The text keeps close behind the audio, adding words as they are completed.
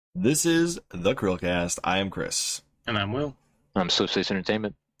This is the CHRILLCAST. I am Chris. And I'm Will. I'm SLIPSPACE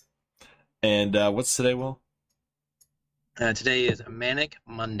Entertainment. And what's today, Will? Today is Manic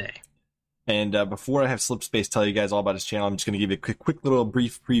Monday. And before I have SLIPSPACE tell you guys all about his channel, I'm just going to give you a quick little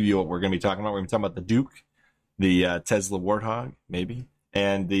brief preview of what we're going to be talking about. We're going to be talking about the Duke, the Tesla Warthog, maybe,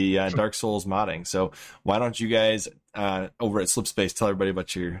 and the Dark Souls modding. So why don't you guys over at SLIPSPACE tell everybody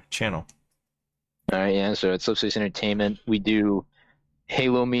about your channel? All right, yeah. So at SLIPSPACE Entertainment, we do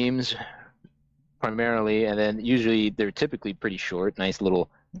Halo memes primarily, and then usually they're typically pretty short, nice little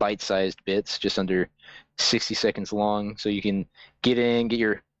bite-sized bits, just under 60 seconds long. So you can get in, get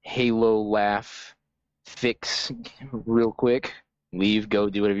your Halo laugh fix real quick, leave, go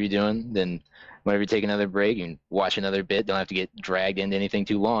do whatever you're doing. Then whenever you take another break, you can watch another bit. Don't have to get dragged into anything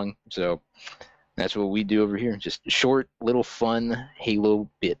too long. So that's what we do over here. Just short, little fun Halo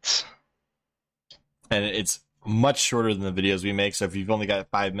bits. And it's much shorter than the videos we make. So if you've only got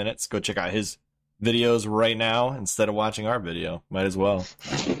 5 minutes, go check out his videos right now instead of watching our video. Might as well.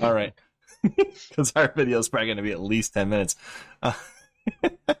 All right. Because our video is probably going to be at least 10 minutes.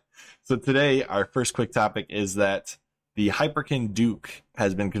 So today, our first quick topic is that the Hyperkin Duke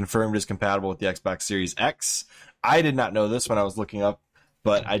has been confirmed as compatible with the Xbox Series X. I did not know this when I was looking up,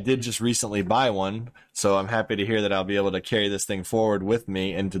 but I did just recently buy one, so I'm happy to hear that I'll be able to carry this thing forward with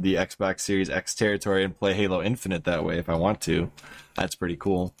me into the Xbox Series X territory and play Halo Infinite that way if I want to. That's pretty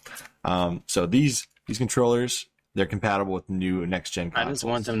cool. So these controllers, they're compatible with new next-gen consoles. I just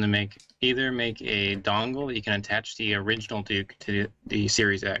want them to either make a dongle that you can attach the original Duke to the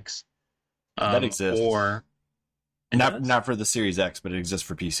Series X. That exists. Or not for the Series X, but it exists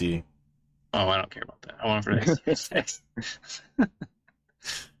for PC. Oh, I don't care about that. I want it for the Series X.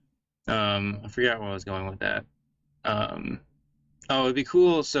 I forgot where I was going with that. It'd be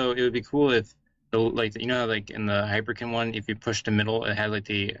cool. So it would be cool if how, like in the Hyperkin one, if you push the middle, it had like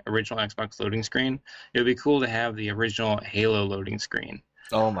the original Xbox loading screen. It would be cool to have the original Halo loading screen.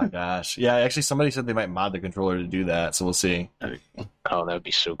 Oh my gosh. Yeah, actually somebody said they might mod the controller to do that, so we'll see. Oh, that would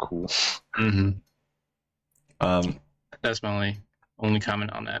be so cool. Mm-hmm. That's my only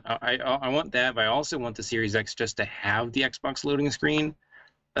comment on that. I want that, but I also want the Series X just to have the Xbox loading screen.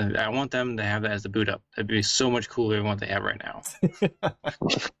 I want them to have that as the boot up. That'd be so much cooler than what they have right now.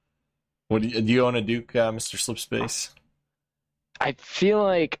 Do you own a Duke, Mr. SLIPSPACE? I feel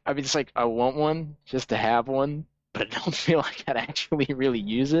like I want one just to have one, but I don't feel like I'd actually really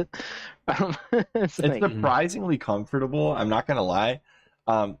use it. It's surprisingly comfortable. I'm not gonna lie.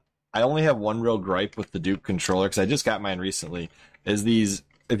 I only have one real gripe with the Duke controller because I just got mine recently.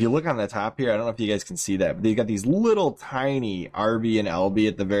 If you look on the top here, I don't know if you guys can see that, but they got these little tiny RB and LB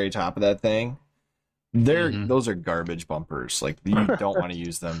at the very top of that thing. Those are garbage bumpers. Like, you don't want to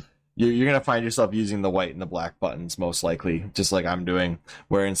use them. You're going to find yourself using the white and the black buttons, most likely, just like I'm doing,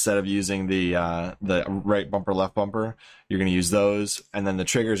 where instead of using the right bumper, left bumper, you're going to use those, and then the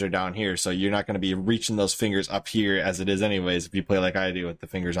triggers are down here, so you're not going to be reaching those fingers up here as it is anyways if you play like I do with the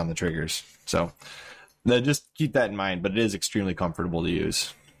fingers on the triggers. So just keep that in mind, but it is extremely comfortable to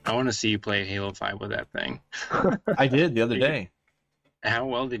use. I want to see you play Halo 5 with that thing. I did the other day. How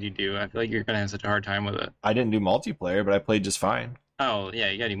well did you do? I feel like you're going to have such a hard time with it. I didn't do multiplayer, but I played just fine. Oh, yeah,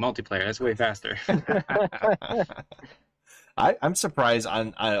 you got to do multiplayer. That's way faster. I'm surprised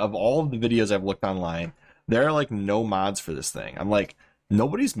of all of the videos I've looked online, there are like no mods for this thing. I'm like,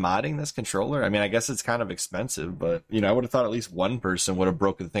 nobody's modding this controller? I mean, I guess it's kind of expensive, but, I would have thought at least one person would have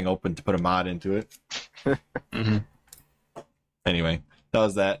broken the thing open to put a mod into it. Mm-hmm. Anyway, that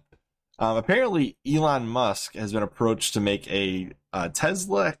was that. Apparently, Elon Musk has been approached to make a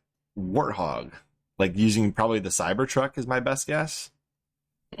Tesla Warthog, like using probably the Cybertruck is my best guess.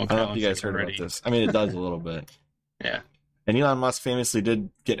 Okay, I don't know if you guys heard about this. I mean, it does a little bit. Yeah. And Elon Musk famously did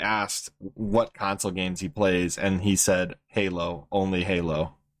get asked what console games he plays, and he said Halo, only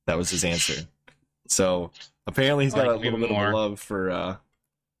Halo. That was his answer. So apparently he's got a little bit of love for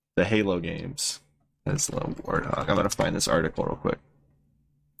the Halo games. Tesla Warthog. I'm going to find this article real quick.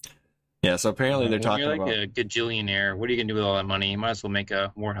 Yeah, so apparently they're talking about... You're like a gajillionaire. What are you going to do with all that money? You might as well make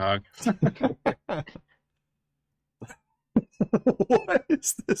a Warthog. What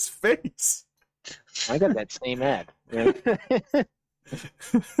is this face? I got that same ad.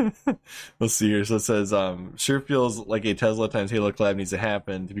 Let's see here. So it says, sure feels like a Tesla times Halo collab needs to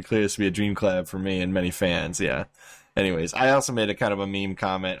happen. To be clear, this would be a dream collab for me and many fans. Yeah. Anyways, I also made a kind of a meme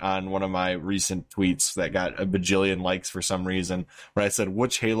comment on one of my recent tweets that got a bajillion likes for some reason, where I said,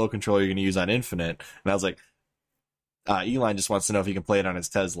 which Halo controller are you going to use on Infinite? And I was like, Elon just wants to know if he can play it on his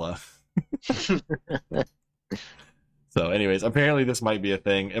Tesla. So, anyways, apparently this might be a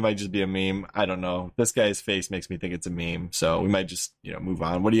thing. It might just be a meme. I don't know. This guy's face makes me think it's a meme. So we might just, move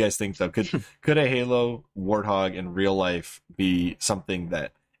on. What do you guys think, though? Could a Halo Warthog in real life be something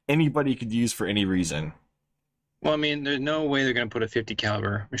that anybody could use for any reason? Well, I mean, there's no way they're going to put a 50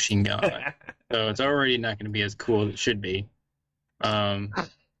 caliber machine gun on it. So it's already not going to be as cool as it should be. I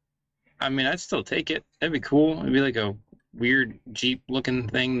mean, I'd still take it. That'd be cool. It'd be like a weird Jeep looking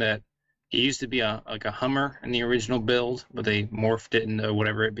thing that it used to be like a Hummer in the original build, but they morphed it into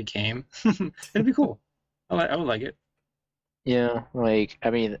whatever it became. It'd be cool. I would like it. Yeah, like, I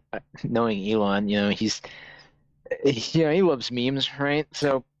mean, knowing Elon, he loves memes, right?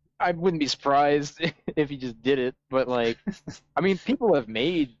 So I wouldn't be surprised if he just did it. But like, I mean, people have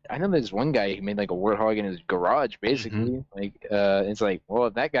made. I know there's one guy who made like a Warthog in his garage, basically. Like, it's like, well,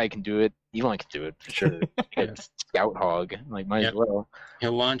 if that guy can do it, Elon can do it for sure. Scout Hog, like, might as well.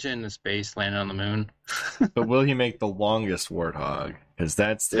 He'll launch it into space, land on the moon. But will he make the longest Warthog? Because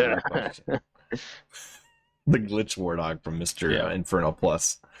that's the question. The glitch Warthog from Mr. Inferno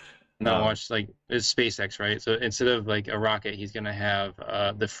Plus. No, watch, like, it's SpaceX, right? So instead of like a rocket, he's gonna have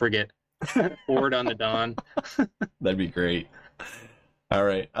the frigate forward on the Dawn. That'd be great. All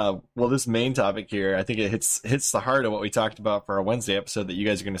right. Well, this main topic here, I think it hits the heart of what we talked about for our Wednesday episode that you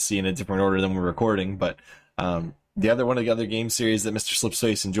guys are going to see in a different order than we're recording. But the other one of the other game series that Mr.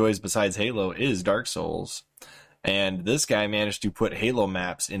 SLIPSPACE enjoys besides Halo is Dark Souls. And this guy managed to put Halo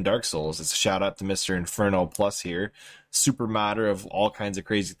maps in Dark Souls. It's a shout out to Mr. Inferno Plus here. Super modder of all kinds of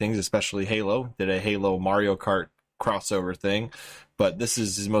crazy things, especially Halo. Did a Halo Mario Kart crossover thing. But this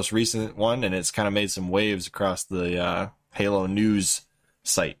is his most recent one, and it's kind of made some waves across the Halo news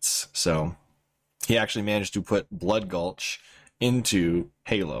sites. So he actually managed to put Blood Gulch into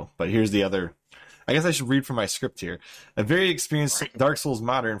Halo. But here's the other. I guess I should read from my script here. A very experienced Dark Souls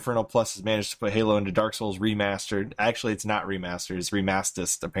modder, Inferno Plus, has managed to put Halo into Dark Souls Remastered. Actually, it's not remastered. It's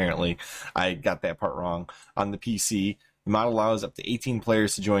remastist, apparently. I got that part wrong. On the PC, the mod allows up to 18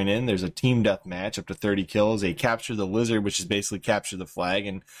 players to join in. There's a team deathmatch, up to 30 kills. A Capture the Lizard, which is basically Capture the Flag.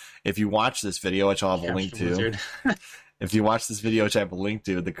 And if you watch this video, which I'll have a link to... If you watch this video, which I have a link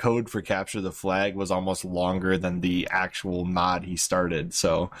to, the code for Capture the Flag was almost longer than the actual mod he started.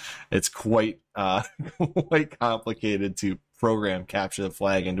 So it's quite quite complicated to program Capture the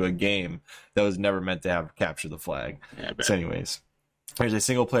Flag into a game that was never meant to have Capture the Flag. Yeah, so anyways, there's a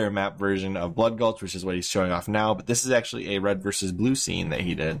single-player map version of Blood Gulch, which is what he's showing off now. But this is actually a red versus blue scene that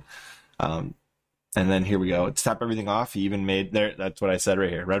he did. And then here we go. To top everything off, he even made there. That's what I said right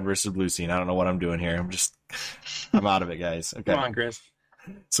here. Red versus blue scene. I don't know what I'm doing here. I'm out of it, guys. Okay. Come on, Chris.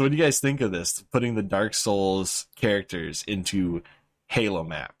 So what do you guys think of this? Putting the Dark Souls characters into Halo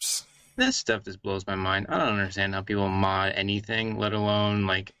maps. This stuff just blows my mind. I don't understand how people mod anything, let alone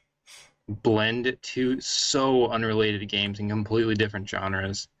like blend two so unrelated games and completely different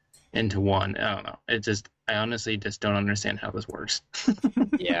genres into one. I don't know. I honestly just don't understand how this works.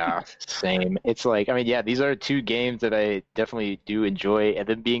 Yeah, same. It's like, I mean, yeah, these are two games that I definitely do enjoy, and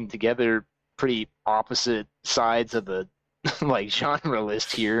then being together, pretty opposite sides of the like genre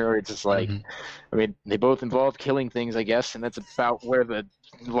list here, or it's just like, I mean, they both involve killing things, I guess, and that's about where the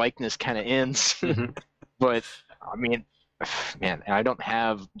likeness kind of ends. But I mean, man, I don't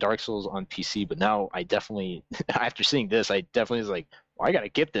have Dark Souls on PC, but now I definitely, after seeing this, I definitely was like, well, I gotta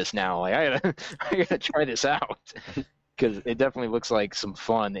get this now. Like, I gotta try this out because it definitely looks like some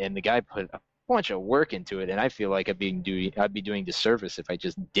fun, and the guy put a bunch of work into it, and I feel like I'd be doing disservice if I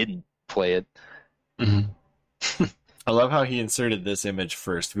just didn't play it. I love how he inserted this image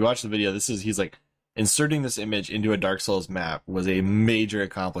first. If you watch the video, he's like, inserting this image into a Dark Souls map was a major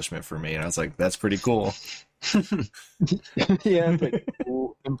accomplishment for me, and I was like, that's pretty cool. Yeah, like,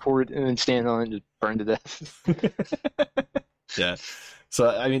 we'll import and then stand on it and just burn to death. Yeah. So,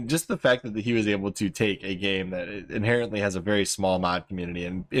 I mean, just the fact that he was able to take a game that inherently has a very small mod community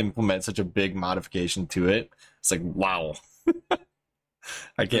and implement such a big modification to it, it's like, wow.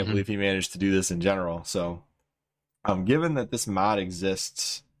 I can't believe he managed to do this in general. So, given that this mod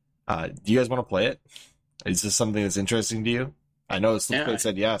exists, do you guys want to play it? Is this something that's interesting to you? I know SLIPSPACE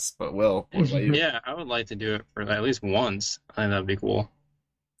said yes, but Will, what about you? Yeah, I would like to do it for at least once. I think that'd be cool.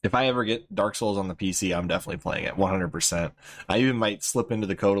 If I ever get Dark Souls on the PC, I'm definitely playing it 100%. I even might slip into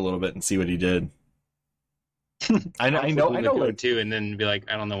the code a little bit and see what he did. I know, like, too, and then be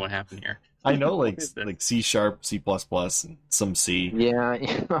like, I don't know what happened here. I know, like C#, C++, and some C. Yeah,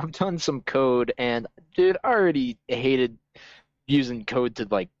 I've done some code, and dude, I already hated using code to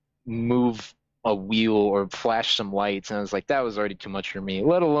like move a wheel or flash some lights, and I was like, that was already too much for me.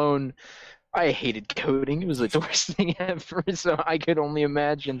 Let alone I hated coding. It was the worst thing ever. So I could only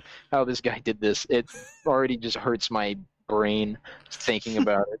imagine how this guy did this. It already just hurts my brain thinking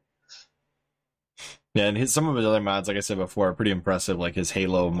about it. Yeah, and some of his other mods, like I said before, are pretty impressive. Like his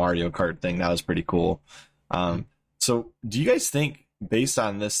Halo Mario Kart thing, that was pretty cool. So do you guys think, based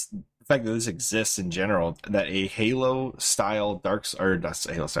on this, the fact that this exists in general, that a Halo style Dark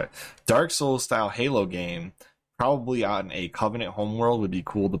Souls style Halo game, probably on a Covenant homeworld, would be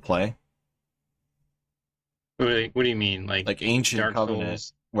cool to play? What do you mean? Like ancient Dark Covenant,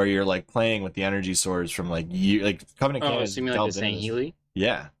 Souls? where you're like playing with the energy swords from like Covenant Oh, Canon so you mean like the Sangheili?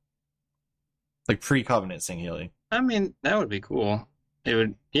 Yeah, like pre-Covenant Sangheili. I mean, that would be cool. It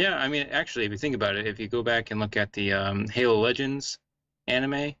would, yeah. I mean, actually, if you think about it, if you go back and look at the Halo Legends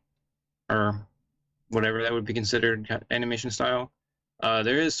anime, or whatever that would be considered animation style,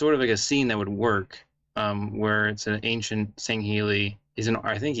 there is sort of like a scene that would work, where it's an ancient Sangheili.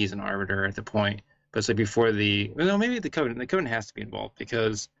 I think he's an arbiter at the point, but it's like before maybe the Covenant. The Covenant has to be involved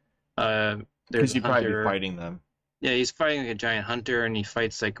because there's you'd probably be fighting them. Yeah, he's fighting like a giant hunter, and he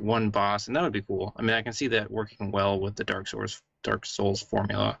fights like one boss, and that would be cool. I mean, I can see that working well with the Dark Souls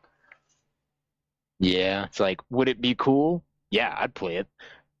formula. Yeah, it's like, would it be cool? Yeah, I'd play it.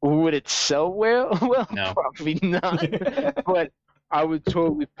 Would it sell well? Well, No. probably not. But I would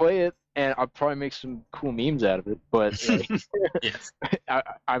totally play it, and I'd probably make some cool memes out of it. But like, Yes.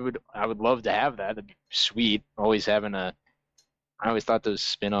 I would love to have that. That'd be sweet. I always thought those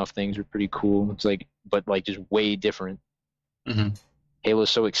spin-off things were pretty cool. It's like, but like just way different. Mm-hmm.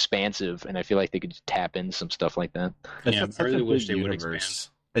 Halo's so expansive, and I feel like they could just tap in some stuff like that. Yeah, I really wish they would expand.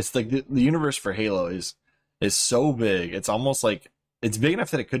 It's like the universe for Halo is so big. It's almost like it's big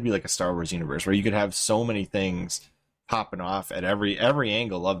enough that it could be like a Star Wars universe where you could have so many things popping off at every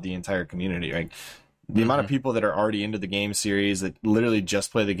angle of the entire community. Like the amount of people that are already into the game series that literally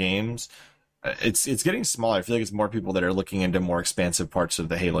just play the games. It's getting smaller. I feel like it's more people that are looking into more expansive parts of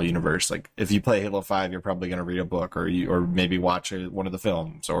the Halo universe. Like if you play Halo 5, you're probably going to read a book or maybe watch one of the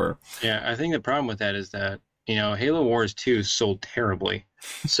films. Or yeah, I think the problem with that is that Halo Wars 2 sold terribly,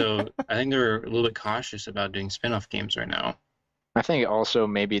 so I think they're a little bit cautious about doing spin-off games right now. I think also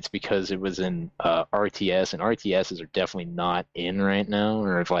maybe it's because it was in RTS, and RTSs are definitely not in right now,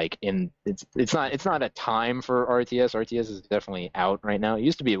 or if like it's not a time for RTS. RTS is definitely out right now. It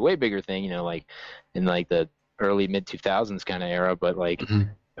used to be a way bigger thing, like in like the early mid 2000s kind of era, but like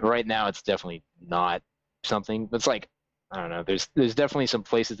right now it's definitely not something. It's like I don't know. There's definitely some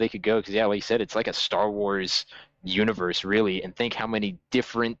places they could go because yeah, like you said, it's like a Star Wars universe really, and think how many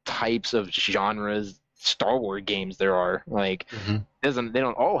different types of genres Star Wars games there are. Like they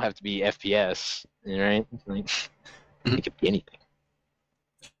don't all have to be FPS, right? Like, it could be anything.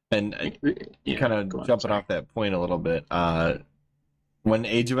 And kind of jumping off that point a little bit, when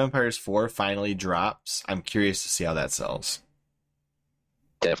Age of Empires 4 finally drops, I'm curious to see how that sells.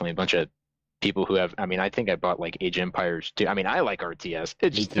 Definitely a bunch of people who have. I mean, I think I bought like Age of Empires 2. I mean, I like RTS.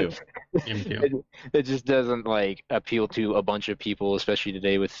 Me too. It just doesn't like appeal to a bunch of people, especially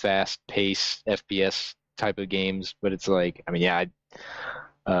today with fast-paced FPS type of games. But it's like, I mean, yeah,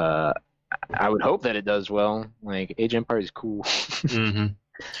 I would hope that it does well. Like Age of Empires is cool.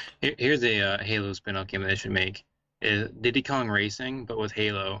 Here's a Halo spin-off game that they should make. Is Diddy Kong Racing, but with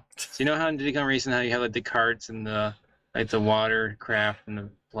Halo. So you know how in Diddy Kong Racing, how you have like the carts and the watercraft and the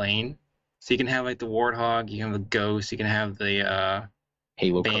plane. So you can have like the Warthog, you can have the Ghost, you can have the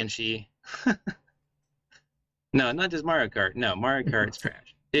Halo Banshee. No, not just Mario Kart. No, Mario Kart's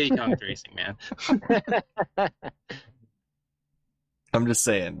trash. Diddy Kong's Racing, man. I'm just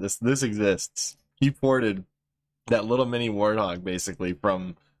saying, this exists. He ported that little mini Warthog basically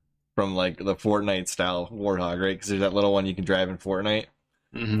from like the Fortnite style Warthog, right? Because there's that little one you can drive in Fortnite,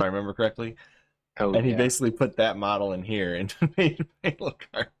 if I remember correctly. Oh, and he basically put that model in here and made Halo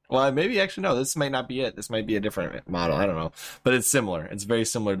Kart. Well, maybe actually no, this might not be it. This might be a different model. I don't know, but it's similar. It's very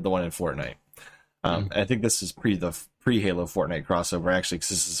similar to the one in Fortnite. I think this is pre Halo Fortnite crossover actually, because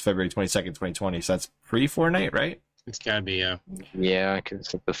this is February 22nd, 2020. So that's pre Fortnite, right? It's gotta be, yeah. Yeah, because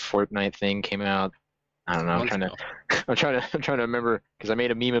the Fortnite thing came out. I don't know. I'm trying to remember because I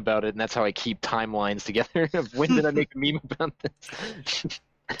made a meme about it, and that's how I keep timelines together. When did I make a meme about this?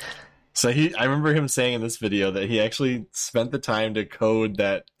 So I remember him saying in this video that he actually spent the time to code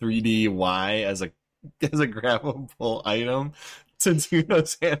that 3D Y as a grabbable item to do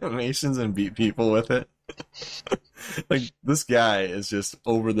those animations and beat people with it. Like this guy is just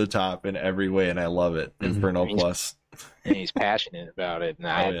over the top in every way, and I love it. Inferno Plus. And he's passionate about it, and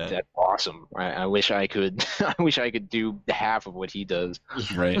that's awesome. I wish I could. I wish I could do half of what he does.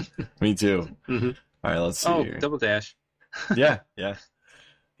 Right. Me too. All right, let's see. Double Dash. Yeah.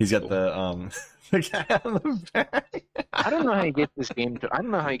 He's got the guy on the back. I don't know how he gets this game I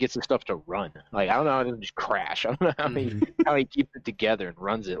don't know how he gets this stuff to run. Like, I don't know how it doesn't just crash. I don't know how he keeps it together and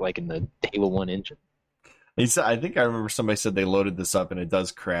runs it like in the Halo 1 engine. I think I remember somebody said they loaded this up and it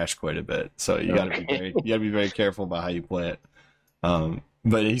does crash quite a bit. So you gotta be very careful about how you play it.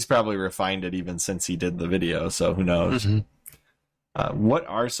 But he's probably refined it even since he did the video, so who knows? What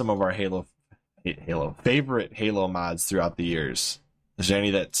are some of our favorite Halo mods throughout the years? Is there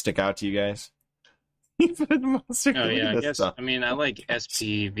any that stick out to you guys? Oh yeah, I guess. Stuff. I mean, I like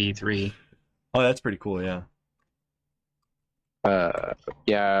SPV3. Oh, that's pretty cool. Yeah.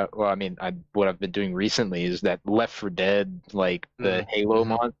 Yeah. Well, I mean, what I've been doing recently is that Left 4 Dead, like the Halo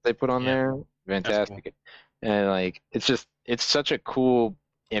mods they put on there, fantastic. Cool. And like, it's such a cool.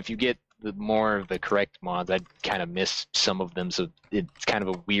 If you get more of the correct mods, I kind of miss some of them. So it's kind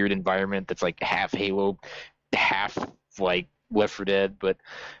of a weird environment that's like half Halo, half like Left 4 Dead, but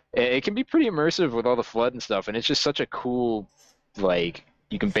it can be pretty immersive with all the flood and stuff. And it's just such a cool, like,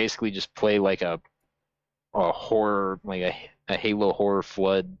 you can basically just play like a horror, like a Halo horror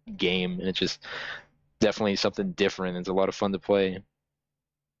flood game, and it's just definitely something different. It's a lot of fun to play.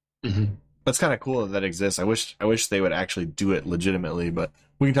 That's kind of cool that exists. I wish they would actually do it legitimately, but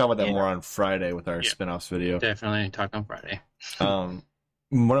we can talk about that more on Friday with our spin-offs video. Definitely talk on Friday.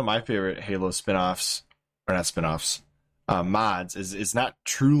 One of my favorite Halo spin-offs, or not spin-offs, mods is not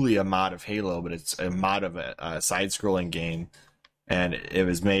truly a mod of Halo, but it's a mod of a side-scrolling game, and it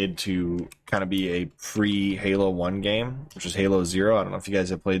was made to kind of be a pre-Halo 1 game, which is Halo 0. I don't know if you guys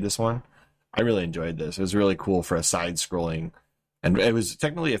have played this one. I really enjoyed this. It was really cool for a side-scrolling, and it was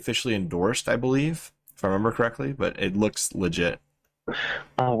technically officially endorsed, I believe, if I remember correctly, but it looks legit.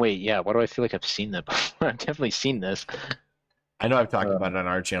 Oh, wait, yeah. Why do I feel like I've seen that before? I've definitely seen this. I know I've talked about it on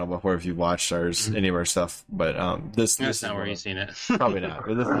our channel before if you've watched any of our stuff, but this that's not where you've seen it. Probably not,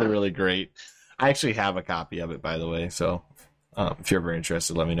 but this is really great. I actually have a copy of it, by the way, so if you're ever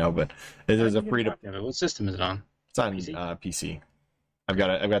interested, let me know. But it is a free to. What system is it on? It's on PC. I've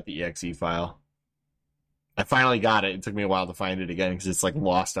got the exe file. I finally got it. It took me a while to find it again because it's like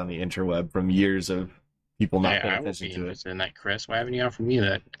lost on the interweb from years of people not paying attention to it. In that, Chris. Why haven't you offered me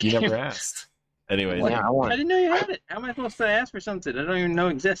that? You never asked. Anyways, yeah, I didn't know you had it. How am I supposed to ask for something I don't even know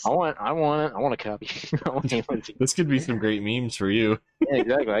exists? I want it. I want a copy. This could be some great memes for you. Yeah,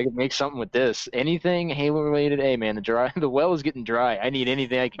 exactly. I could make something with this. Anything Halo related. Hey, man, the well is getting dry. I need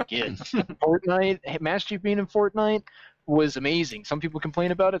anything I can get. Fortnite, Master Chief being in Fortnite was amazing. Some people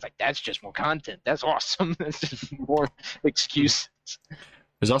complain about it. It's like, that's just more content. That's awesome. That's just more excuses.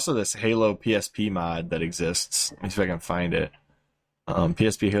 There's also this Halo PSP mod that exists. Let me see if I can find it.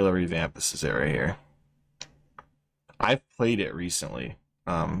 PSP Halo Revamp. This is it right here. I've played it recently,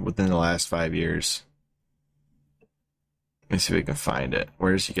 within the last 5 years. Let me see if we can find it.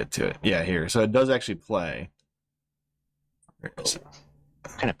 Where does he get to it? Yeah, here. So it does actually play.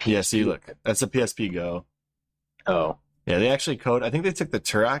 Kind of PSP. Yeah, see, look. That's a PSP Go. Oh. Yeah, they actually I think they took the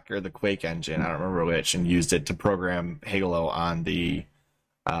Turok or the Quake engine, I don't remember which, and used it to program Halo on the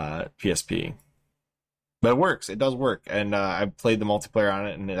PSP. But it works. It does work. And I've played the multiplayer on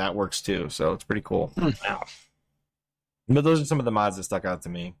it, and that works too. So it's pretty cool. Wow. But those are some of the mods that stuck out to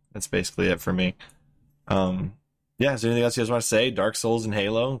me. That's basically it for me. Yeah, is there anything else you guys want to say? Dark Souls and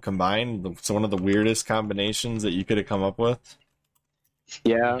Halo combined? It's one of the weirdest combinations that you could have come up with.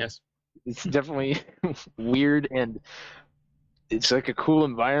 Yeah. Yes. It's definitely weird, and it's like a cool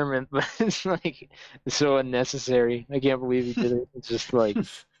environment, but it's like so unnecessary. I can't believe he did it. It's just like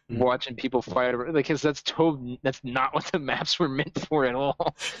watching people fight over, because that's not what the maps were meant for at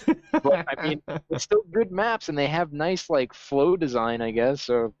all. But I mean, it's still good maps, and they have nice like flow design, I guess.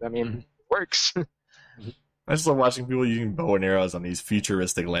 So I mean, it works. I just love watching people using bow and arrows on these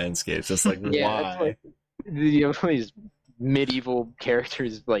futuristic landscapes. It's like, why? Like, these medieval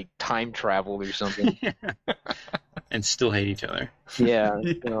characters like time traveled or something. And still hate each other. Yeah.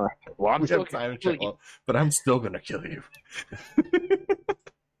 Well, I'm still time travel, but I'm still gonna kill you.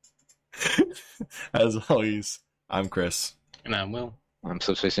 As always, I'm Chris. And I'm Will. I'm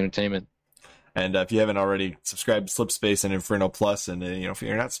SLIPSPACE Entertainment. And if you haven't already, subscribe to SLIPSPACE and Inferno Plus, and if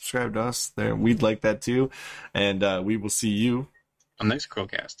you're not subscribed to us, there we'd like that too. And we will see you on the next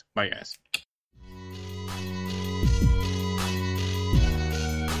CHRILLCAST. Bye, guys.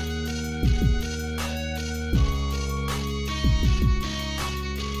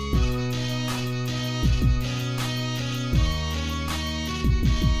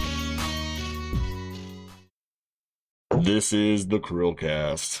 This is the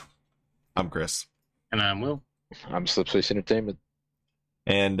CHRILLCAST. I'm Chris. And I'm Will. I'm SLIPSPACE Entertainment.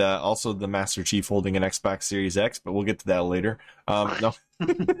 And also the Master Chief holding an Xbox Series X, but we'll get to that later. No.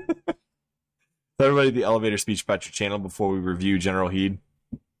 Tell everybody the elevator speech about your channel before we review General Heed.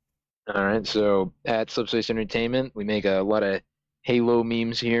 All right, so at SLIPSPACE Entertainment, we make a lot of Halo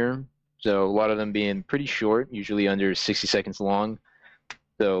memes here. So a lot of them being pretty short, usually under 60 seconds long.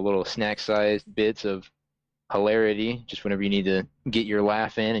 So little snack-sized bits of hilarity, just whenever you need to get your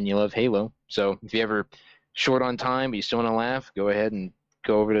laugh in and you love Halo. So if you're ever short on time but you still want to laugh, go ahead and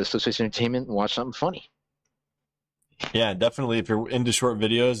go over to SLIPSPACE Entertainment and watch something funny. Yeah, definitely. If you're into short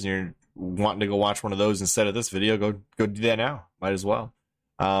videos and you're wanting to go watch one of those instead of this video, go do that now. Might as well.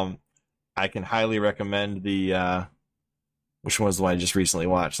 I can highly recommend the which one was the one I just recently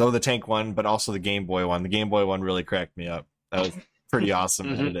watched? So the tank one, but also the Game Boy one. The Game Boy one really cracked me up. That was pretty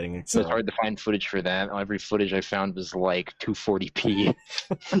awesome editing. So. It was hard to find footage for that. Every footage I found was like 240p.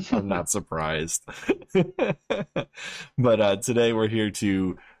 I'm not surprised. But today we're here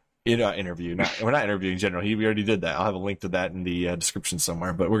to interview. We're not interviewing General Heed. We already did that. I'll have a link to that in the description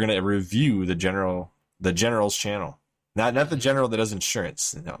somewhere. But we're going to review the General's channel. Not the General that does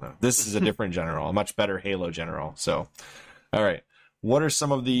insurance. No. This is a different General, a much better Halo General. So, all right. What are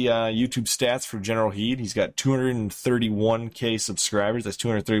some of the YouTube stats for General Heed? He's got 231K subscribers. That's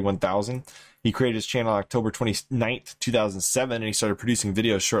 231,000. He created his channel October 29th, 2007, and he started producing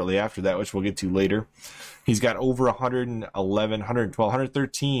videos shortly after that, which we'll get to later. He's got over 111, 112,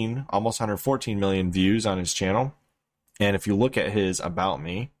 113, almost 114 million views on his channel. And if you look at his About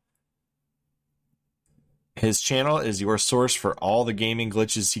Me, his channel is your source for all the gaming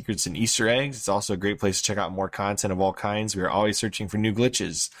glitches, secrets, and Easter eggs. It's also a great place to check out more content of all kinds. We are always searching for new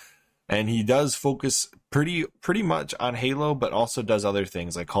glitches. And he does focus pretty much on Halo, but also does other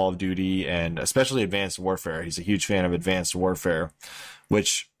things like Call of Duty and especially Advanced Warfare. He's a huge fan of Advanced Warfare,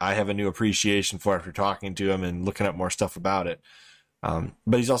 which I have a new appreciation for after talking to him and looking up more stuff about it. But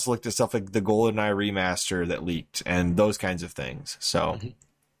he's also looked at stuff like the GoldenEye remaster that leaked and those kinds of things. So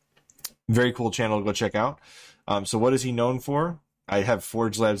very cool channel to go check out. So what is he known for? I have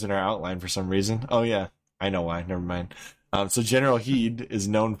Forge Labs in our outline for some reason. Oh yeah, I know why. Never mind. So General Heed is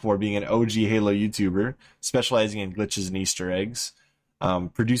known for being an OG Halo YouTuber, specializing in glitches and Easter eggs,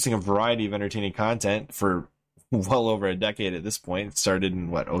 producing a variety of entertaining content for well over a decade at this point. It started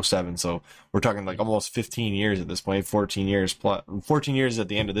in, 07, so we're talking like almost 15 years at this point, 14 years at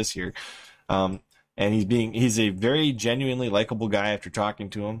the end of this year. And he's a very genuinely likable guy after talking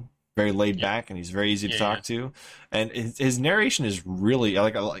to him. Very laid back, and he's very easy to talk to. And his narration is really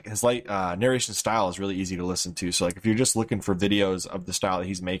like his narration style is really easy to listen to. So like if you're just looking for videos of the style that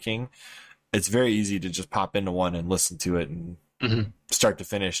he's making, it's very easy to just pop into one and listen to it and start to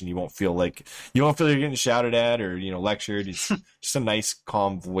finish, and you won't feel you're getting shouted at or lectured. It's just a nice,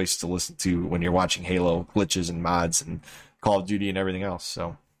 calm voice to listen to when you're watching Halo glitches and mods and Call of Duty and everything else.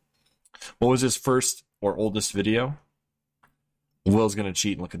 So, what was his first or oldest video? Will's going to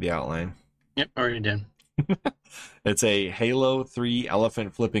cheat and look at the outline. Yep, already did. It's a Halo 3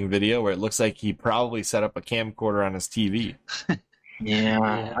 elephant flipping video where it looks like he probably set up a camcorder on his TV.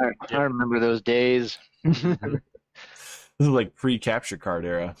 I remember those days. This is like pre-capture card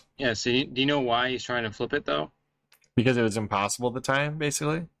era. Yeah, so do you know why he's trying to flip it, though? Because it was impossible at the time,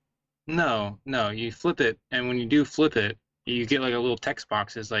 basically? No, you flip it, and when you do flip it, you get like a little text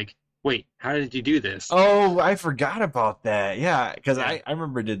box that's like, wait, how did you do this? Oh, I forgot about that. Yeah, because I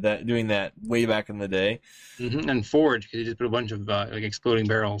remember doing that way back in the day. And Forge, because he just put a bunch of like exploding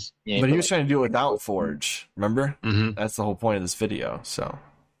barrels. Yeah, but he was trying to do it without Forge. Remember? That's the whole point of this video. So,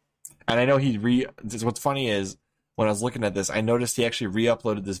 and I know what's funny is when I was looking at this, I noticed he actually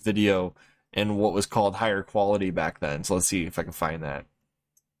re-uploaded this video in what was called higher quality back then. So let's see if I can find that.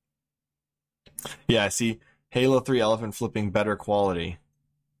 Yeah, see, Halo 3 elephant flipping better quality.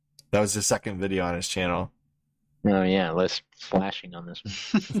 That was the second video on his channel. Oh, yeah, less flashing on this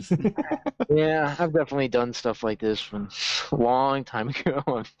one. Yeah, I've definitely done stuff like this from a long time ago.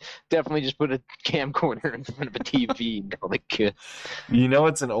 I've definitely just put a camcorder in front of a TV and called it good.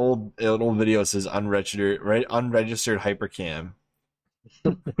 It's an old video. It says unregistered hypercam.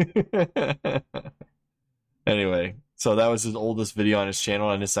 Anyway, so that was his oldest video on his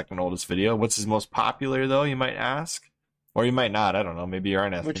channel and his second oldest video. What's his most popular, though, you might ask? Or you might not. I don't know. Maybe you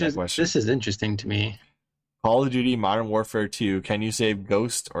aren't asking that question. This is interesting to me. Call of Duty Modern Warfare 2. Can you save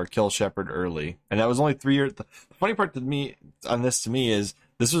Ghost or kill Shepard early? And that was only 3 years. The funny part to me is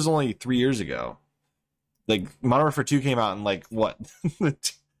this was only 3 years ago. Like Modern Warfare 2 came out in like what?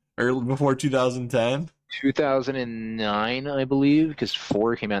 Early before 2010? 2009, I believe, because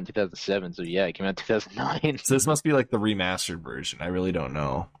 4 came out in 2007. So yeah, it came out in 2009. So this must be like the remastered version. I really don't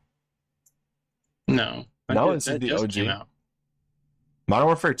know. No. No, it's the OG. Modern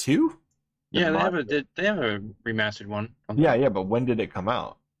Warfare 2? Yeah, they have a remastered one. Yeah, but when did it come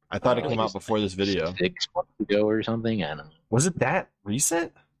out? I thought it came out before this video. 6 months ago or something. I don't know. Was it that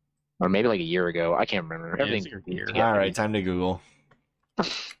recent? Or maybe like a year ago. I can't remember. Yeah, Everything. it's a year. All right, time to Google.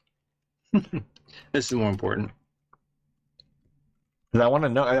 This is more important. Because I want to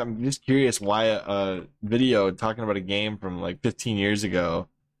know. I'm just curious why a video talking about a game from like 15 years ago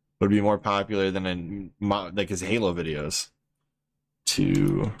would be more popular than like his Halo videos.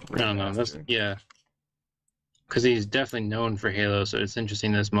 I don't know. Yeah. Because he's definitely known for Halo, so it's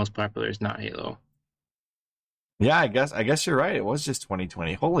interesting that his most popular is not Halo. Yeah, I guess you're right. It was just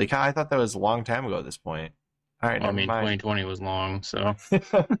 2020. Holy cow! I thought that was a long time ago at this point. All right, well, 2020 was long, so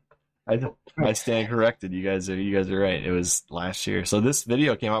I stand corrected. You guys are right. It was last year. So this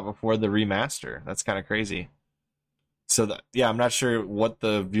video came out before the remaster. That's kind of crazy. So I'm not sure what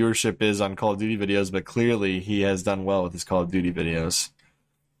the viewership is on Call of Duty videos, but clearly he has done well with his Call of Duty videos.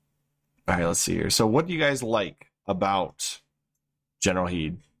 All right, let's see here. So what do you guys like about General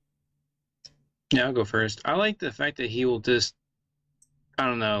Heed? Yeah, I'll go first. I like the fact that he will just, I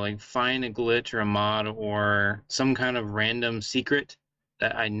don't know, like find a glitch or a mod or some kind of random secret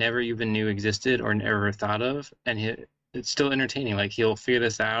that I never even knew existed or never thought of, and it's still entertaining. Like he'll figure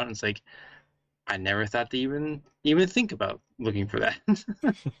this out, and it's like I never thought to even think about looking for that.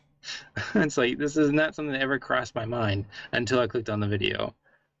 It's like this is not something that ever crossed my mind until I clicked on the video.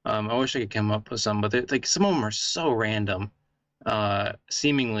 I wish I could come up with some, but like some of them are so random,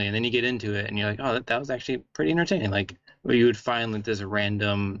 seemingly, and then you get into it and you're like, oh, that was actually pretty entertaining. Like where you would find like this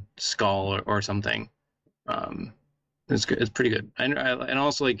random skull or something. It's good. It's pretty good. And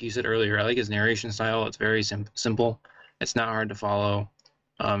also, like you said earlier, I like his narration style. It's very simple. It's not hard to follow.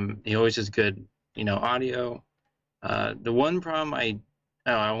 He always has good, audio. The one problem I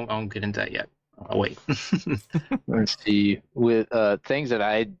won't get into that yet. I'll wait. Let's see. With things that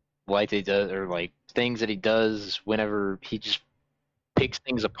I like that he does, or like things that he does whenever he just picks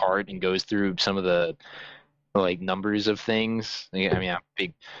things apart and goes through some of the like numbers of things. I mean, I'm a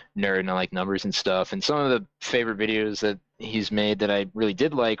big nerd and I like numbers and stuff. And some of the favorite videos that he's made that I really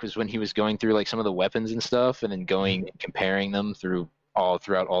did like was when he was going through like some of the weapons and stuff, and then going and comparing them throughout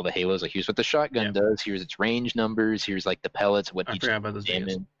all the Halos. Like here's what the shotgun does, here's its range numbers, here's like the pellets, what each about those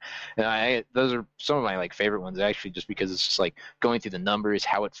damage. And those are some of my like favorite ones actually, just because it's just like going through the numbers,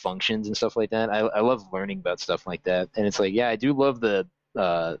 how it functions and stuff like that. I love learning about stuff like that. And it's like, yeah, I do love the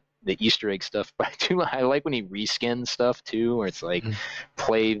Easter egg stuff, but I like when he reskins stuff too, where it's like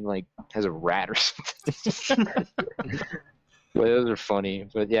played like has a rat or something. Well, those are funny,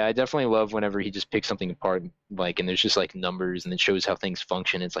 but yeah, I definitely love whenever he just picks something apart, like, and there's just like numbers, and it shows how things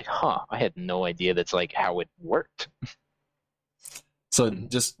function. It's like, I had no idea that's like how it worked. So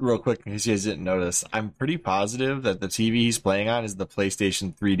just real quick, in case you guys didn't notice, I'm pretty positive that the TV he's playing on is the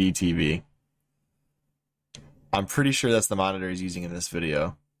PlayStation 3D TV. I'm pretty sure that's the monitor he's using in this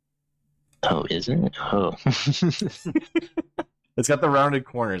video. Oh, isn't it? Oh. It's got the rounded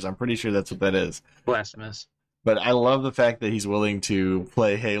corners. I'm pretty sure that's what that is. Blasphemous. But I love the fact that he's willing to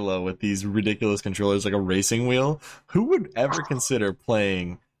play Halo with these ridiculous controllers like a racing wheel. Who would ever consider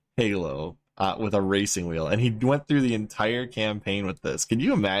playing Halo with a racing wheel? And he went through the entire campaign with this. Can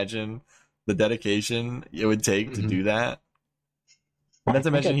you imagine the dedication it would take to do that? And not to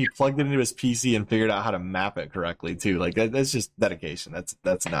mention he plugged it into his PC and figured out how to map it correctly too. Like that's just dedication.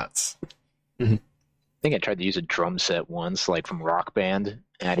 That's nuts. I think I tried to use a drum set once, like from Rock Band,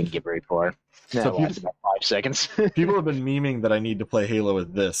 and I didn't get very far. That lasted about 5 seconds. People have been memeing that I need to play Halo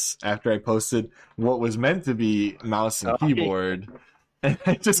with this after I posted what was meant to be mouse and keyboard. And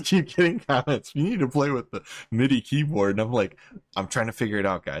I just keep getting comments, you need to play with the MIDI keyboard. And I'm like, I'm trying to figure it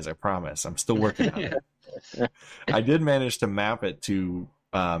out, guys. I promise. I'm still working on it. I did manage to map it to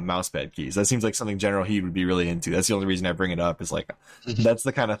mousepad keys. That seems like something General Heed would be really into. That's the only reason I bring it up, is like, that's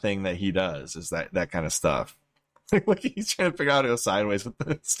the kind of thing that he does, is that kind of stuff. Like he's trying to figure out how to go sideways with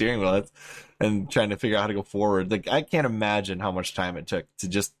the steering wheel and trying to figure out how to go forward. Like I can't imagine how much time it took to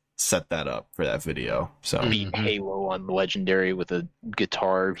just set that up for that video. So beat Halo on Legendary with a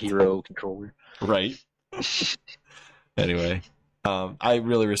Guitar Hero controller. Right. Anyway, I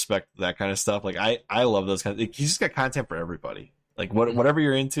really respect that kind of stuff. Like I love those kinds. He's just got content for everybody. Like whatever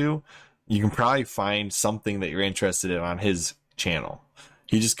you're into, you can probably find something that you're interested in on his channel.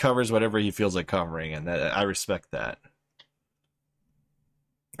 He just covers whatever he feels like covering, and I respect that.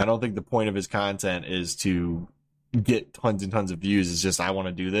 I don't think the point of his content is to get tons and tons of views. It's just, I want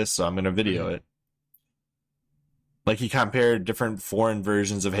to do this, so I'm going to video it. Like, he compared different foreign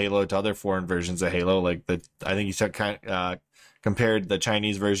versions of Halo to other foreign versions of Halo. Like, I think he compared the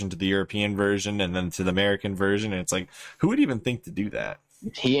Chinese version to the European version and then to the American version. And it's like, who would even think to do that?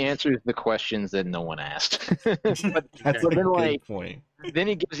 He answers the questions that no one asked. But That's a then, good point. Then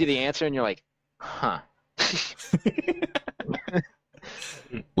he gives you the answer, and you're like, huh.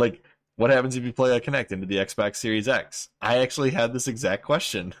 Like, what happens if you play a Kinect into the Xbox Series X? I actually had this exact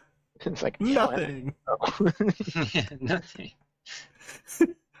question. It's like, Nothing. Yeah, nothing.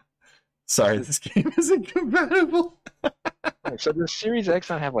 Sorry, this game isn't compatible. So does Series X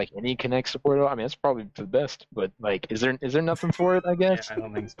not have like any Kinect support at all? I mean, that's probably the best, but like, is there nothing for it? I guess Yeah, I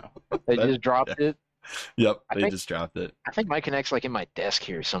don't think so. they just dropped it. Yep, they just dropped it. I think my Kinect's like in my desk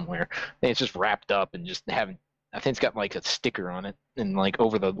here somewhere. And it's just wrapped up and just haven't. I think it's got like a sticker on it and like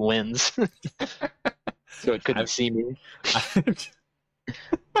over the lens, so it couldn't see me.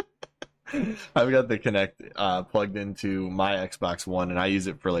 I've got the Kinect plugged into my Xbox One, and I use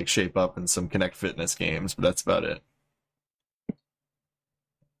it for like Shape Up and some Kinect Fitness games, but that's about it.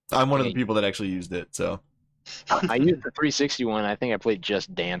 I'm one of the people that actually used it, so. I used the 360 one. I think I played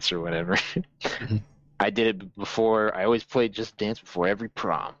Just Dance or whatever. I did it before. I always played Just Dance before every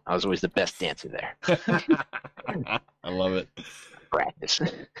prom. I was always the best dancer there. I love it. Practice.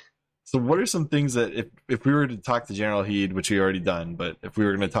 So what are some things that if we were to talk to General Heed, which we already done, but if we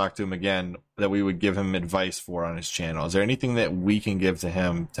were going to talk to him again, that we would give him advice for on his channel? Is there anything that we can give to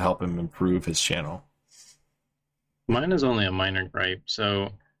him to help him improve his channel? Mine is only a minor gripe.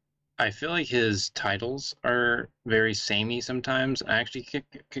 So I feel like his titles are very samey sometimes. I actually could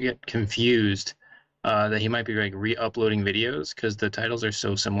get confused that he might be like re-uploading videos because the titles are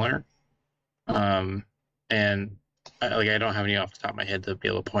so similar. And I don't have any off the top of my head to be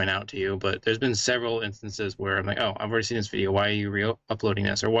able to point out to you, but there's been several instances where I'm like, oh, I've already seen this video. Why are you re-uploading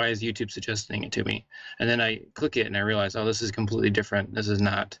this? Or why is YouTube suggesting it to me? And then I click it and I realize, oh, this is completely different. This is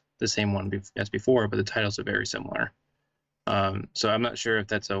not the same one as before, but the titles are very similar. So I'm not sure if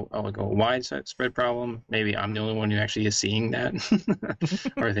that's a widespread problem. Maybe I'm the only one who actually is seeing that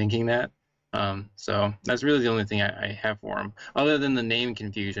or thinking that. So that's really the only thing I have for him, other than the name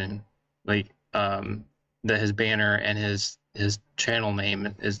confusion, like that his banner and his channel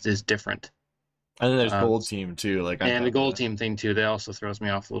name is different. And then there's Gold Team too, like and the Gold Team thing too. That also throws me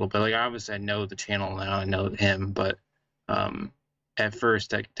off a little bit. Like obviously I know the channel now, I know him, but at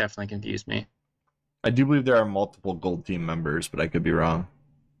first that definitely confused me. I do believe there are multiple Gold Team members, but I could be wrong.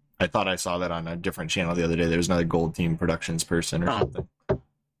 I thought I saw that on a different channel the other day. There was another Gold Team Productions person or something.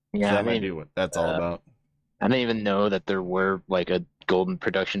 Yeah, so that might be what that's all about. I didn't even know that there were like a Golden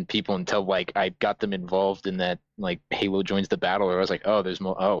Production people until like I got them involved in that like Halo Joins the Battle, where I was like, oh, there's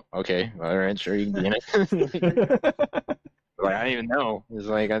more. Oh, okay, all right, sure, you can be in it. Like I didn't even know. It was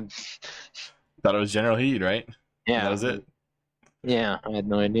like I thought it was General Heed, right? Yeah, that was it. Yeah, I had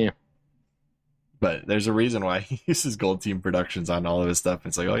no idea. But there's a reason why he uses Gold Team Productions on all of his stuff.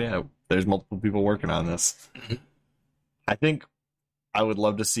 It's like, oh yeah, there's multiple people working on this. I think I would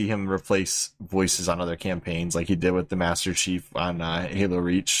love to see him replace voices on other campaigns like he did with the Master Chief on Halo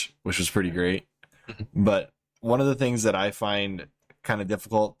Reach, which was pretty great. But one of the things that I find kind of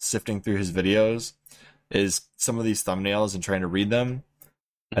difficult sifting through his videos is some of these thumbnails and trying to read them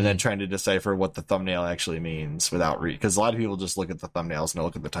and then trying to decipher what the thumbnail actually means without read. Because a lot of people just look at the thumbnails and don't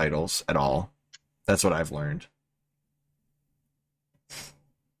look at the titles at all. That's what I've learned.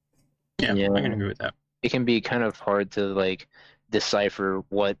 Yeah, I can agree with that. It can be kind of hard to like decipher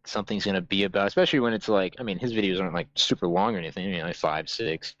what something's going to be about, especially when it's like, I mean, his videos aren't like super long or anything. I mean, like 5,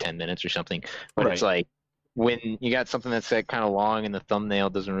 6, 10 minutes or something. But It's like when you got something that's that kind of long and the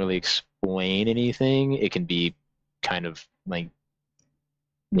thumbnail doesn't really explain anything, it can be kind of like,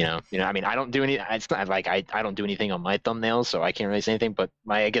 you know, I mean, I don't do any. It's not like I don't do anything on my thumbnails, so I can't really say anything. But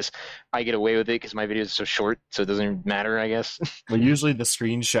I guess I get away with it because my videos are so short, so it doesn't matter, I guess. Well, usually the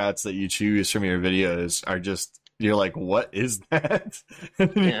screenshots that you choose from your videos are just, you're like, what is that? And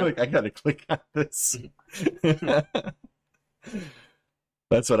then you're like, I gotta click on this.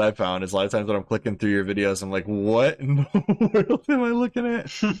 That's what I found. Is a lot of times when I'm clicking through your videos, I'm like, what in the world am I looking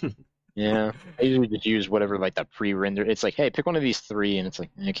at? Yeah, I usually just use whatever, like the pre-render. It's like, hey, pick one of these 3, and it's like,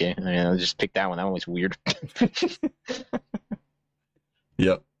 okay, I mean, I'll just pick that one. That one was weird.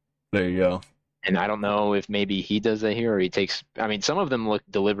 Yep, there you go. And I don't know if maybe he does that here, or he takes. I mean, some of them look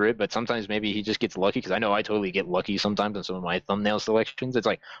deliberate, but sometimes maybe he just gets lucky. Because I know I totally get lucky sometimes on some of my thumbnail selections. It's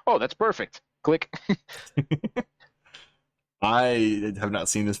like, oh, that's perfect. Click. I have not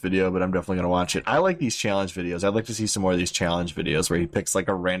seen this video, but I'm definitely going to watch it. I like these challenge videos. I'd like to see some more of these challenge videos where he picks like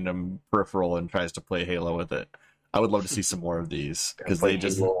a random peripheral and tries to play Halo with it. I would love to see some more of these because they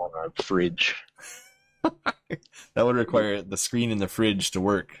just Halo on a fridge. That would require the screen in the fridge to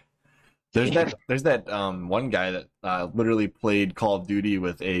work. There's that one guy that literally played Call of Duty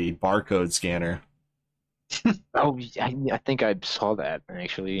with a barcode scanner. Oh, I think I saw that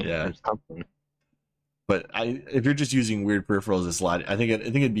actually. Yeah. Or something. But if you're just using weird peripherals, it's a lot. I think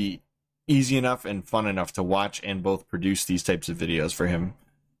it'd be easy enough and fun enough to watch and both produce these types of videos for him.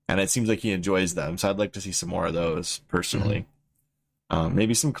 And it seems like he enjoys them. So I'd like to see some more of those personally.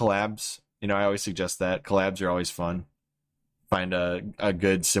 Maybe some collabs. You know, I always suggest that. Collabs are always fun. Find a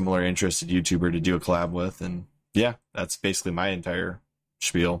good similar interested YouTuber to do a collab with. And yeah, that's basically my entire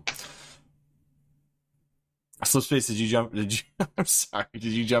spiel. SLIPSPACE, I'm sorry, did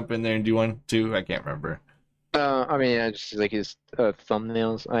you jump in there and do one too? I can't remember. I mean, I just like his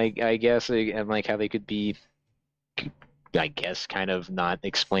thumbnails. I guess, and like how they could be, I guess, kind of not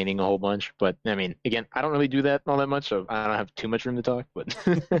explaining a whole bunch. But I mean, again, I don't really do that all that much, so I don't have too much room to talk. But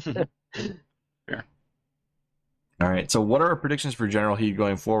Fair. All right. So, what are our predictions for General Heat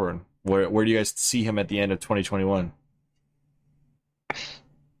going forward? Where do you guys see him at the end of 2021?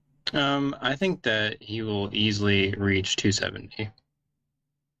 I think that he will easily reach 270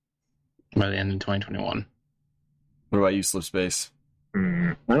 by the end of 2021. What about you, SLIPSPACE?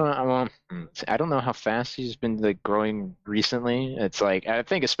 I don't know how fast he's been like growing recently. It's like I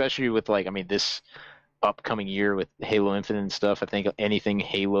think especially with like this upcoming year with Halo Infinite and stuff, I think anything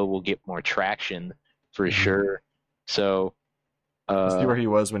Halo will get more traction for sure. So let's see where he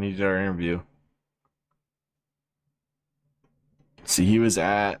was when he did our interview. See, he was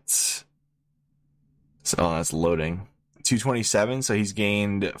at that's loading. 227, so he's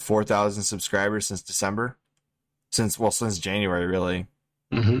gained 4,000 subscribers since December. Since January, really.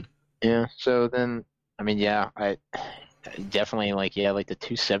 Yeah. So then, I mean, yeah, I definitely like the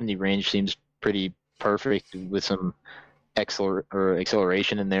 270 range seems pretty perfect with some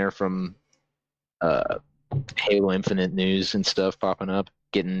acceleration in there from Halo Infinite news and stuff popping up,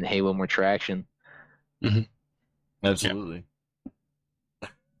 getting Halo more traction. Absolutely. Yeah.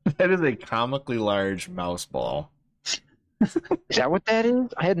 That is a comically large mouse ball. Is that what that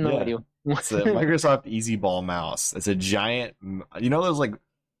is? I had no idea. It's a Microsoft Easy Ball mouse. It's a giant, those like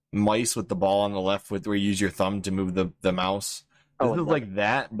mice with the ball on the left where you use your thumb to move the mouse? This is like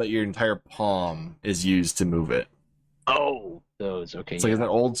that, but your entire palm is used to move it. Oh, those, okay. It's like an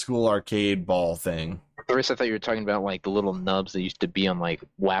old school arcade ball thing. First, I thought you were talking about like the little nubs that used to be on like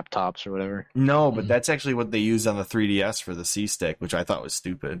laptops or whatever. No, but that's actually what they used on the 3DS for the C-Stick, which I thought was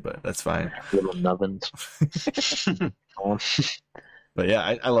stupid, but that's fine. Little nubbins. But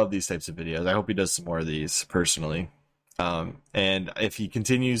yeah, I love these types of videos. I hope he does some more of these personally. And if he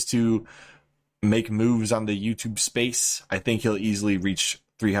continues to make moves on the YouTube space, I think he'll easily reach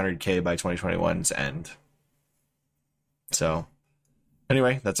 300K by 2021's end. So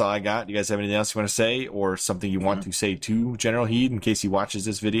anyway, that's all I got. You guys have anything else you want to say or something you want to say to General Heed in case he watches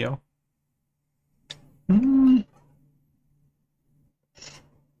this video? I'd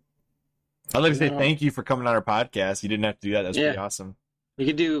like to say thank you for coming on our podcast. You didn't have to do that. That was pretty awesome. You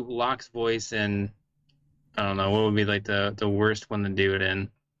could do Locke's voice and I don't know, what would be like the worst one to do it in?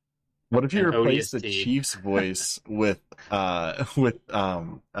 What if you replace the Chief's voice with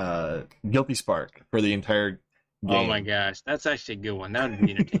Guilty Spark for the entire game? Oh my gosh, that's actually a good one. That would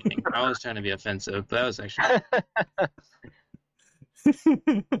be entertaining. I was trying to be offensive, but that was actually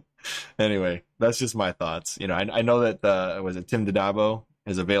Anyway, that's just my thoughts. I know that was it Tim Dodabo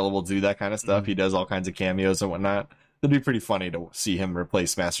is available to do that kind of stuff. He does all kinds of cameos and whatnot. It'd be pretty funny to see him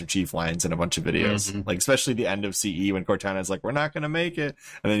replace Master Chief lines in a bunch of videos, like especially the end of CE when Cortana's like, "We're not going to make it,"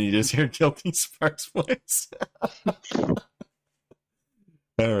 and then you just hear Guilty Spark's voice.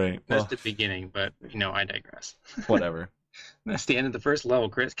 All right, that's the beginning, but I digress. Whatever. That's the end of the first level,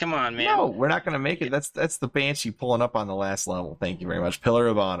 Chris. Come on, man. No, we're not going to make it. That's the Banshee pulling up on the last level. Thank you very much, Pillar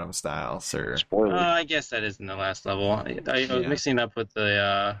of Autumn style, sir. I guess that isn't the last level. I was mixing up with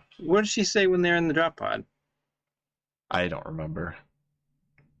the. What did she say when they're in the drop pod? I don't remember.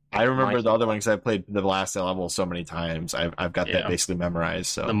 I remember the other one because I played the last level so many times. I've got that basically memorized.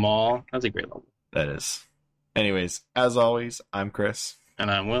 So the mall. That's a great level. That is. Anyways, as always, I'm Chris.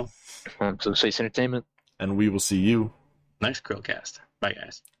 And I'm Will. I'm SLIPSPACE Entertainment. And we will see you next CHRILLCAST. Bye,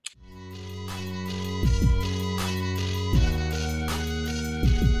 guys.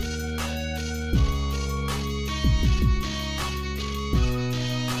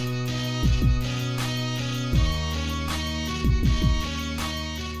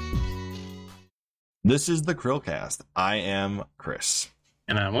 This is the CHRILLCAST. I am Chris.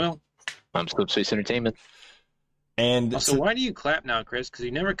 And I'm Will. I'm SLIPSPACE Entertainment. And also, why do you clap now, Chris? Because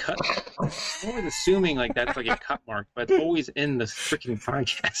you never cut. I'm always assuming like that's like a cut mark, but it's always in the freaking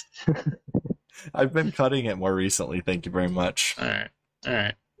podcast. I've been cutting it more recently. Thank you very much. All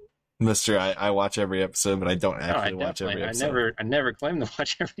right. Mister, I watch every episode, but I don't actually watch every episode. I never claim to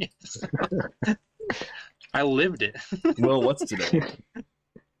watch every episode. I lived it. Will, what's today?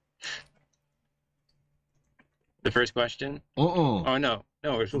 The first question? Mm-mm. Oh, no.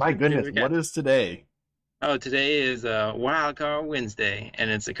 No, we're supposed My to do goodness, the what recap. is today? Oh, today is Wild Card Wednesday,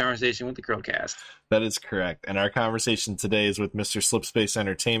 and it's a conversation with the CHRILLCAST. That is correct. And our conversation today is with Mr. SLIPSPACE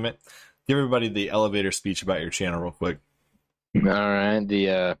Entertainment. Give everybody the elevator speech about your channel real quick. All right.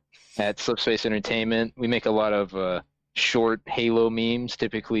 At SlipSpace Entertainment, we make a lot of short Halo memes,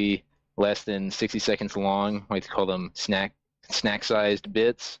 typically less than 60 seconds long. I like to call them snack-sized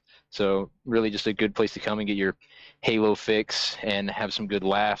bits. So really just a good place to come and get your Halo fix and have some good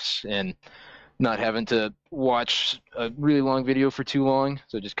laughs and not having to watch a really long video for too long.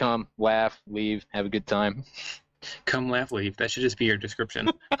 So just come, laugh, leave, have a good time. Come, laugh, leave. That should just be your description.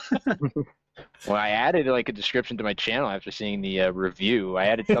 Well, I added like a description to my channel after seeing the review. I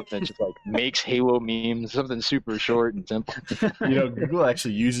added something that just like makes Halo memes, something super short and simple. Google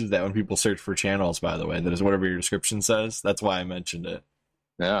actually uses that when people search for channels, by the way. That is whatever your description says. That's why I mentioned it.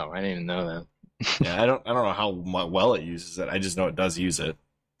 No, I didn't even know that. Yeah, I don't know how well it uses it. I just know it does use it.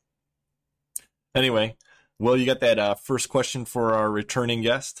 Anyway, Will, you got that first question for our returning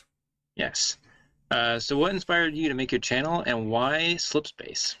guest? Yes. So what inspired you to make your channel, and why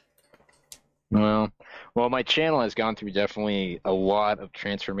SlipSpace? Well, my channel has gone through definitely a lot of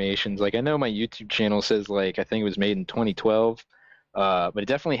transformations. Like I know my YouTube channel says like I think it was made in 2012, but it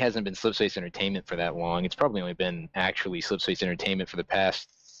definitely hasn't been SlipSpace Entertainment for that long. It's probably only been actually SlipSpace Entertainment for the past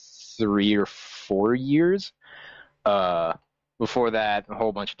 3 or 4 years. Before that, a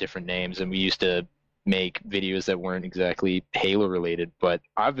whole bunch of different names, and we used to make videos that weren't exactly Halo related, but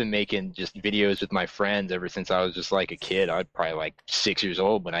I've been making just videos with my friends ever since I was just like a kid. I was probably like 6 years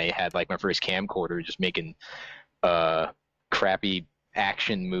old when I had like my first camcorder, just making crappy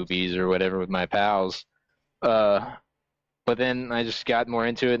action movies or whatever with my pals. But then I just got more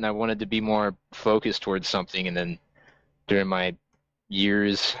into it and I wanted to be more focused towards something, and then during my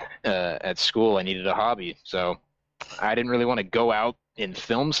years at school I needed a hobby. So I didn't really want to go out and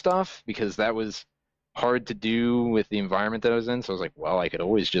film stuff because that was hard to do with the environment that I was in. So I was like, well, I could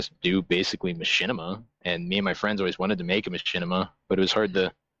always just do basically machinima. And me and my friends always wanted to make a machinima, but it was hard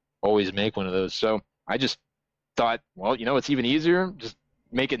to always make one of those. So I just thought, well, it's even easier, just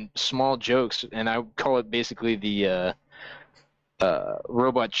making small jokes. And I call it basically the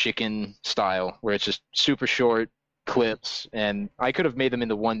Robot Chicken style, where it's just super short clips. And I could have made them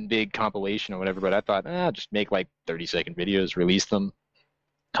into one big compilation or whatever, but I thought, just make like 30-second videos, release them,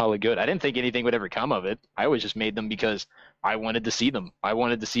 call it good. I didn't think anything would ever come of it. I always just made them because I wanted to see them. I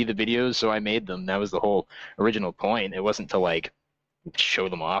wanted to see the videos, so I made them. That was the whole original point. It wasn't to like show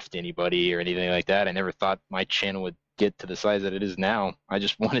them off to anybody or anything like that. I never thought my channel would get to the size that it is now. I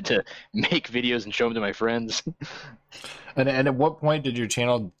just wanted to make videos and show them to my friends. And at what point did your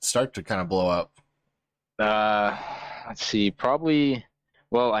channel start to kind of blow up? Let's see, probably,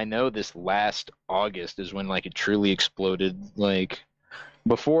 well, I know this last August is when like it truly exploded. Like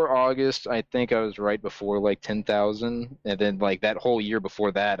before August, I think I was right before like 10,000, and then like that whole year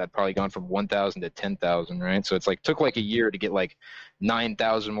before that, I'd probably gone from 1,000 to 10,000, right? So it's like took like a year to get like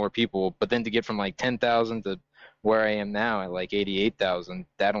 9,000 more people, but then to get from like 10,000 to where I am now at like 88,000,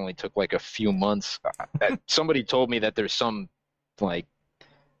 that only took like a few months. Somebody told me that there's some type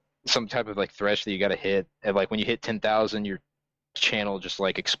of like thresh that you got to hit, and like when you hit 10,000, your channel just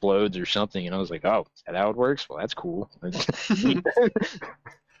like explodes or something. And I was like, oh, is that how it works? Well, that's cool. It's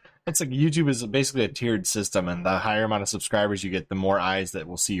like YouTube is basically a tiered system, and the higher amount of subscribers you get, the more eyes that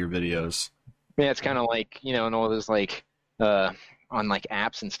will see your videos. Yeah, it's kind of like, in all those like on like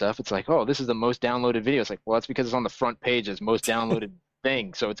apps and stuff, it's like, oh, this is the most downloaded video. It's like, well, that's because it's on the front page as most downloaded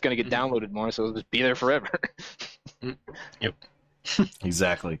thing, so it's going to get downloaded more, so it'll just be there forever. Yep.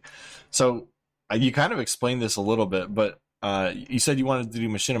 Exactly. So you kind of explained this a little bit, but you said you wanted to do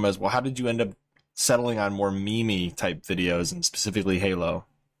machinimas. Well, how did you end up settling on more meme type videos, and specifically Halo?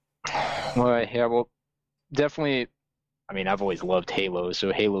 Well, yeah, well, definitely. I mean, I've always loved Halo,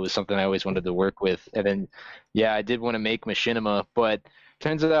 so Halo is something I always wanted to work with. And then, yeah, I did want to make machinima, but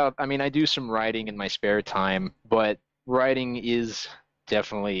turns out, I mean, I do some writing in my spare time, but writing is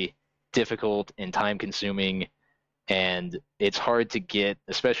definitely difficult and time consuming, and it's hard to get,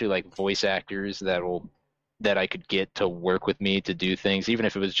 especially like voice actors that I could get to work with me to do things, even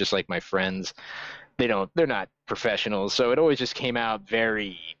if it was just like my friends. They're not professionals, so it always just came out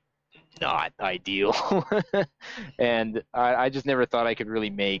very not ideal. And I just never thought I could really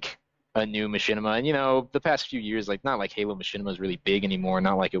make a new machinima. And the past few years, like not like Halo machinima is really big anymore,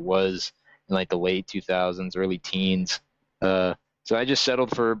 not like it was in like the late 2000s, early teens. So I just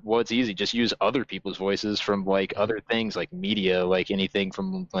settled for, well, it's easy. Just use other people's voices from like other things, like media, like anything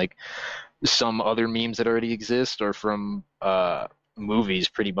from like some other memes that already exist, or from movies,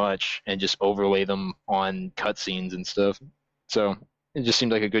 pretty much, and just overlay them on cutscenes and stuff. So it just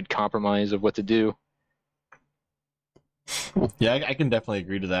seemed like a good compromise of what to do. Yeah, I can definitely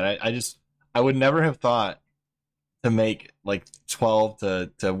agree to that. I would never have thought to make like 12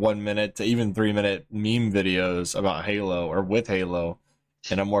 to 1 minute to even 3 minute meme videos about Halo or with Halo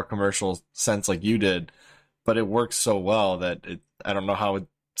in a more commercial sense like you did, but it works so well that I don't know how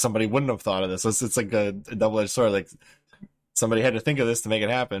somebody wouldn't have thought of this. It's like a double-edged sword. Like somebody had to think of this to make it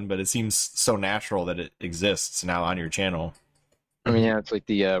happen, but it seems so natural that it exists now on your channel. I mean, yeah, it's like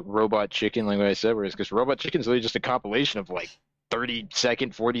the robot chicken, like what I said, whereas because robot chicken is really just a compilation of like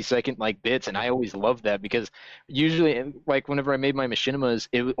 30-second, 40-second like bits, and I always loved that because usually, like whenever I made my machinimas,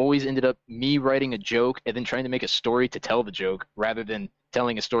 it always ended up me writing a joke and then trying to make a story to tell the joke rather than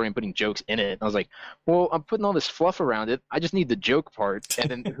telling a story and putting jokes in it. And I was like, well, I'm putting all this fluff around it. I just need the joke part,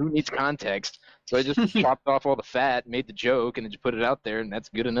 and then who needs context? So I just chopped off all the fat, made the joke, and then just put it out there, and that's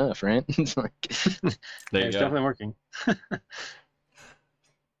good enough, right? It's like, there you it's go. definitely working.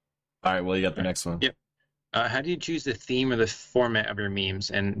 All right, well, you got the next one. Yep. How do you choose the theme or the format of your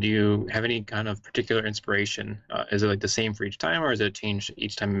memes? And do you have any kind of particular inspiration? Is it like the same for each time, or is it change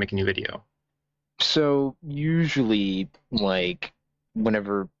each time you make a new video? so usually, like,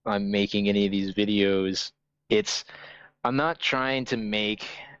 whenever I'm making any of these videos, I'm not trying to make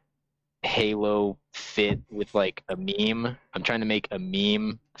Halo fit with like a meme. I'm trying to make a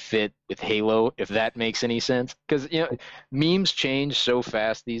meme fit with Halo, if that makes any sense. Because, memes change so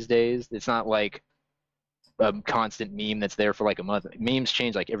fast these days. It's not like a constant meme that's there for like a month. Memes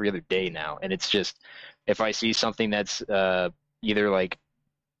change like every other day now, and it's just if I see something that's either like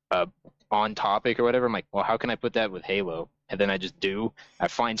on topic or whatever, I'm like, well, how can I put that with Halo? And then I just do. I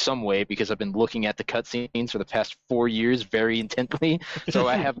find some way because I've been looking at the cutscenes for the past 4 years very intently, so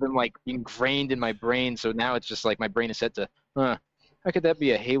I have them like ingrained in my brain. So now it's just like my brain is set to, how could that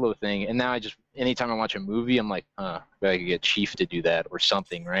be a Halo thing? And now anytime I watch a movie, I'm like, I could get Chief to do that or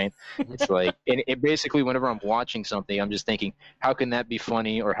something, right? It's like, and it basically, whenever I'm watching something, I'm just thinking, how can that be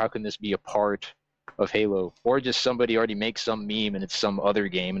funny, or how can this be a part of Halo? Or just somebody already makes some meme and it's some other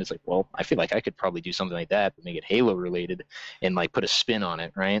game, and it's like, well, I feel like I could probably do something like that, but make it Halo related and like put a spin on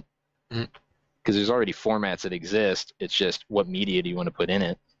it, right? Because there's already formats that exist. It's just what media do you want to put in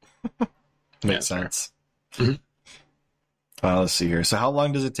it? Makes sense. Let's see here. So how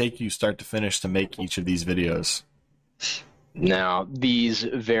long does it take you start to finish to make each of these videos? Now, these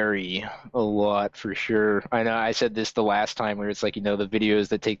vary a lot for sure. I know I said this the last time where it's like, the videos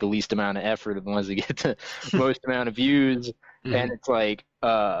that take the least amount of effort are the ones that get the most amount of views. And it's like,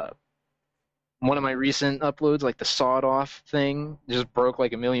 one of my recent uploads, like the sawed off thing, just broke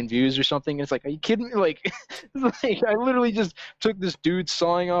like 1 million views or something. And it's like, are you kidding me? Like, I literally just took this dude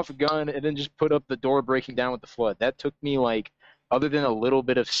sawing off a gun and then just put up the door breaking down with the flood. That took me like, other than a little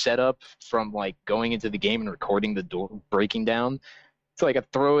bit of setup from like going into the game and recording the door breaking down, it's like I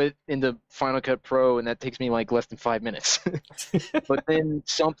throw it into Final Cut Pro and that takes me like less than 5 minutes. But then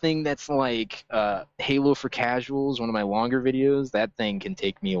something that's like Halo for Casuals, one of my longer videos, that thing can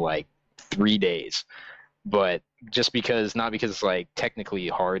take me like 3 days. But just not because it's like technically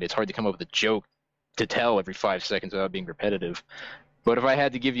hard, it's hard to come up with a joke to tell every 5 seconds without being repetitive. But if I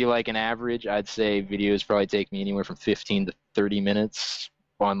had to give you like an average, I'd say videos probably take me anywhere from 15 to 30 minutes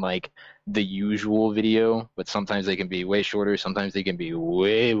on like the usual video, but sometimes they can be way shorter, sometimes they can be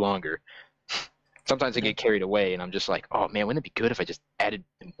way longer. Sometimes I get carried away and I'm just like, oh man, wouldn't it be good if I just added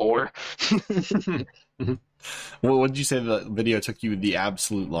more? Well, what did you say the video took you the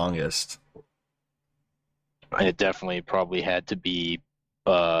absolute longest? It definitely probably had to be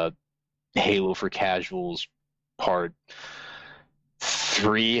Halo for Casuals Part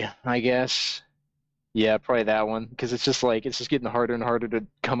 3, I guess. Yeah, probably that one, because it's just getting harder and harder to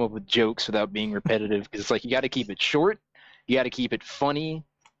come up with jokes without being repetitive, because it's like you got to keep it short, you got to keep it funny,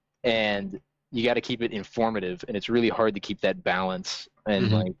 and you got to keep it informative, and it's really hard to keep that balance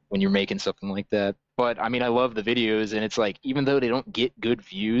and like when you're making something like that. But I mean, I love the videos, and it's like, even though they don't get good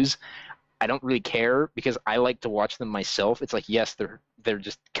views, I don't really care because I like to watch them myself. It's like, yes, they're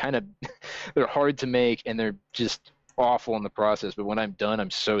just kind of they're hard to make and they're just awful in the process, but when I'm done, I'm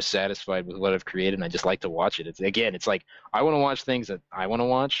so satisfied with what I've created, and I just like to watch it. It's like I want to watch things that I want to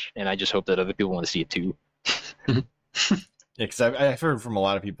watch, and I just hope that other people want to see it too. Yeah, because I've heard from a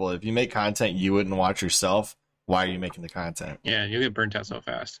lot of people, if you make content you wouldn't watch yourself, why are you making the content? Yeah, you'll get burnt out so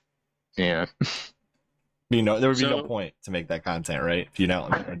fast. Yeah. There would be no point to make that content, right? If you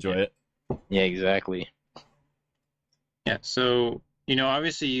don't enjoy it. Yeah, exactly. Yeah. So,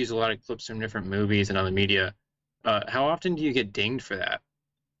 obviously you use a lot of clips from different movies and other media. How often do you get dinged for that?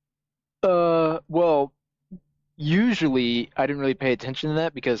 Well, usually I didn't really pay attention to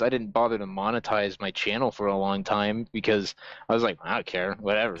that because I didn't bother to monetize my channel for a long time because I was like, I don't care,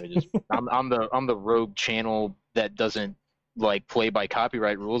 whatever. I'm the rogue channel that doesn't like play by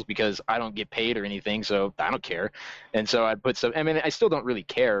copyright rules because I don't get paid or anything, so I don't care. And so I'd put some. I mean, I still don't really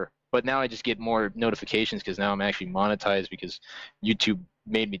care, but now I just get more notifications because now I'm actually monetized because YouTube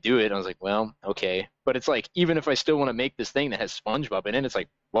made me do it. I was like, well, okay. But it's like even if I still want to make this thing that has SpongeBob in it, it's like,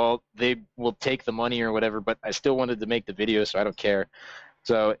 well, they will take the money or whatever, but I still wanted to make the video, so I don't care.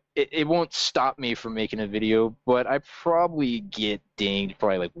 So it won't stop me from making a video, but I probably get dinged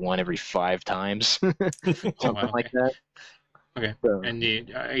probably like one every 5 times, Oh, wow, something like okay. that. Okay. So, And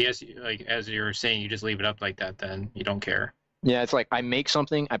I guess, like, as you were saying, you just leave it up like that, then you don't care. yeah, it's like I make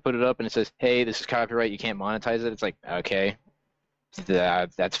something, I put it up, and it says, "Hey, this is copyright. You can't monetize it." It's like, okay,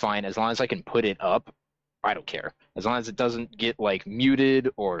 that's fine as long as I can put it up. I don't care. As long as it doesn't get like muted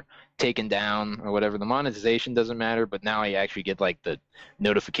or taken down or whatever. The monetization doesn't matter, but now I actually get like the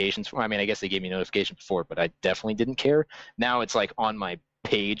notifications. I mean, I guess they gave me notifications before, but I definitely didn't care. Now it's like on my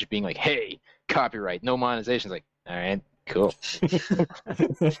page being like, "Hey, copyright, no monetization." It's like, all right, cool.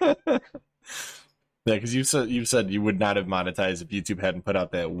 Yeah, because you said you would not have monetized if YouTube hadn't put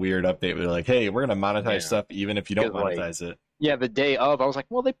out that weird update where they're like, "Hey, we're gonna monetize Yeah, stuff even if you don't because like monetize it." yeah, the day of, I was like,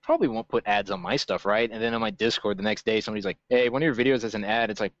 well, they probably won't put ads on my stuff, right? And then on my Discord the next day, somebody's like, hey, one of your videos has an ad.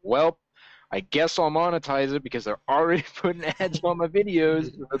 It's like, well, I guess I'll monetize it because they're already putting ads on my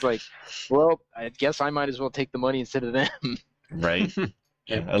videos. It's like, well, I guess I might as well take the money instead of them. Right?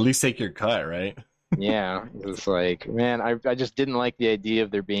 Yep. At least take your cut, right? Yeah, it's like, man, I just didn't like the idea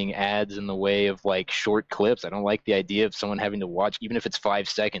of there being ads in the way of like short clips. I don't like the idea of someone having to watch, even if it's 5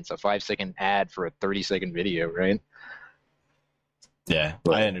 seconds, a 5 second ad for a 30-second video, right? Yeah, I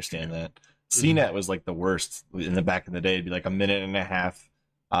But understand that. Mhm. CNET was like the worst in the back in the day. It'd be like a minute and a half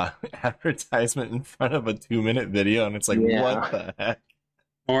advertisement in front of a 2-minute video, and it's like, what yeah. the heck?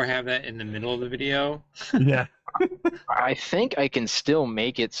 Or have that in the middle of the video. Yeah. I think I can still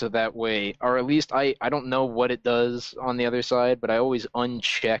make it so that way, or at least I don't know what it does on the other side, but I always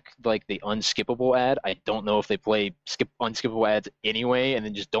uncheck like the unskippable ad. I don't know if they play skip unskippable ads anyway and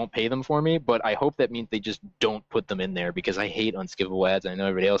then just don't pay them for me, but I hope that means they just don't put them in there because I hate unskippable ads. I know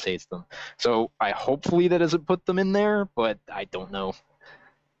everybody else hates them. So I hopefully that doesn't put them in there, but I don't know.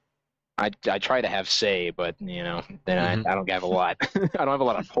 I try to have say, but then Hmm. I don't have a lot. I don't have a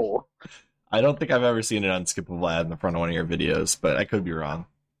lot of pull. I don't think I've ever seen an unskippable ad in the front of one of your videos, but I could be wrong.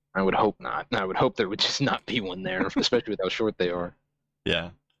 I would hope not. I would hope there would just not be one there, especially with how short they are. Yeah.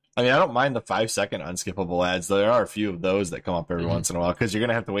 I mean, I don't mind the 5 second unskippable ads. There are a few of those that come up every Hmm. once in a while because you're going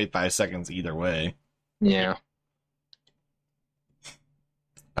to have to wait 5 seconds either way. Yeah.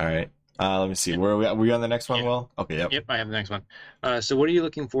 All right. Let me see. Yep. Where are we at? Were you on the next one, Yeah. Will? Okay, yep. Yep, I have the next one. So what are you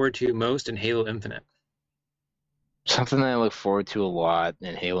looking forward to most in Halo Infinite? Something that I look forward to a lot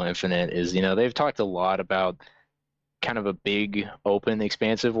in Halo Infinite is, they've talked a lot about kind of a big, open,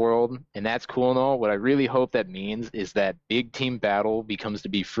 expansive world, and that's cool and all. What I really hope that means is that big team battle becomes to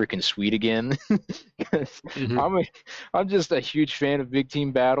be freaking sweet again. 'Cause Hmm. I'm just a huge fan of big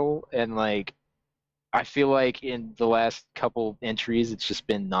team battle, and like I feel like in the last couple entries, it's just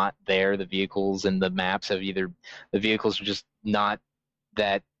been not there. The vehicles and the maps have either the vehicles are just not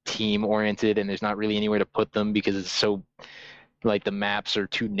that team oriented, and there's not really anywhere to put them because it's so like the maps are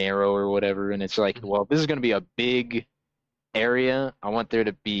too narrow or whatever. And it's like, well, this is going to be a big area. I want there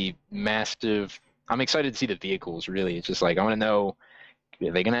to be massive. I'm excited to see the vehicles. Really, it's just like I want to know.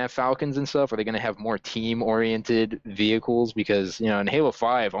 Are they going to have Falcons and stuff? Are they going to have more team-oriented vehicles? Because in Halo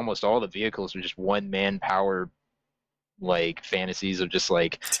 5, almost all the vehicles are just one-man power like fantasies of just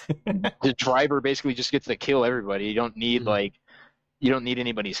like the driver basically just gets to kill everybody. Hmm. You don't need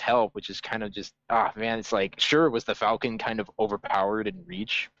anybody's help, which is kind of just man, it's like sure was the Falcon kind of overpowered in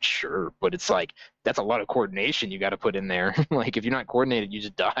reach, sure, but it's like that's a lot of coordination you got to put in there. Like if you're not coordinated, you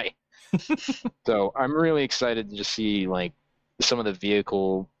just die. So I'm really excited to just see like some of the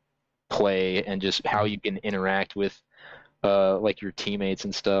vehicle play and just how you can interact with like your teammates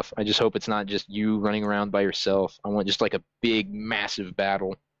and stuff. I just hope it's not just you running around by yourself. I want just like a big, massive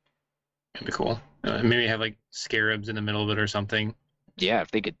battle. That'd be cool. Maybe have like scarabs in the middle of it or something. Yeah,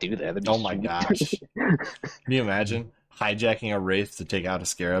 if they could do that, that'd be Oh my sweet. gosh. Can you imagine hijacking a Wraith to take out a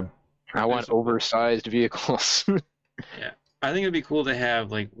Scarab? I want There's, oversized vehicles. yeah. I think it'd be cool to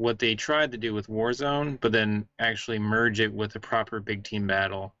have like what they tried to do with Warzone, but then actually merge it with a proper big team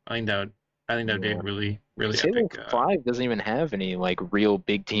battle. I I think that'd be a really, really Halo epic. 5 doesn't even have any like real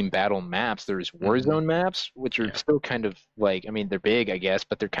big team battle maps. There's Warzone maps, which are still kind of like, I mean, they're big, I guess,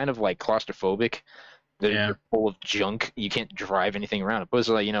 but they're kind of like claustrophobic. They're full of junk. You can't drive anything around. Opposed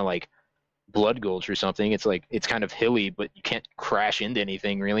to like, like Blood Gulch or something, it's like it's kind of hilly, but you can't crash into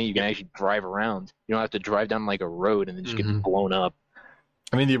anything really. You can actually drive around. You don't have to drive down like a road and then just get blown up.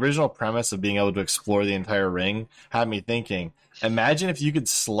 I mean, the original premise of being able to explore the entire ring had me thinking, imagine if you could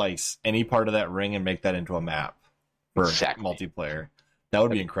slice any part of that ring and make that into a map for multiplayer. That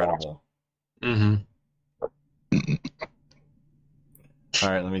would be incredible. Awesome. All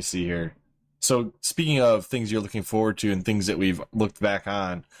right, let me see here. So speaking of things you're looking forward to and things that we've looked back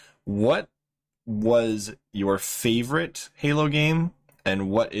on, what was your favorite Halo game and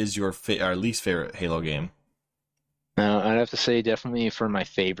what is your least favorite Halo game? I'd have to say definitely for my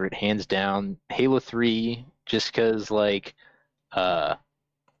favorite, hands down, Halo 3, just because, like, I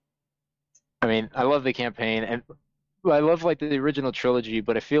mean, I love the campaign, and I love, like, the original trilogy,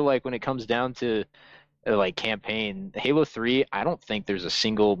 but I feel like when it comes down to, like, campaign, Halo 3, I don't think there's a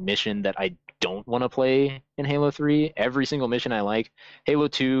single mission that I don't want to play in Halo 3. Every single mission I like. Halo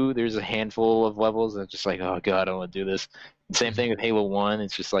 2, there's a handful of levels that's just like, oh god, I don't want to do this. Same thing with Halo 1.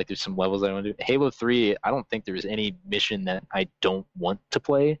 It's just like there's some levels I don't want to do. Halo 3, I don't think there's any mission that I don't want to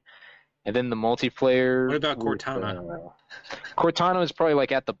play. And then the multiplayer. What about Cortana? Cortana is probably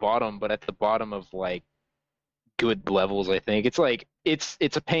like at the bottom, but at the bottom of like good levels, I think. It's like it's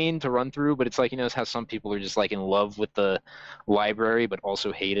a pain to run through, but it's like, it's how some people are just like in love with the library but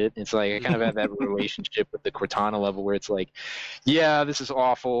also hate it. It's like I kind of have that relationship with the Cortana level where it's like, yeah, this is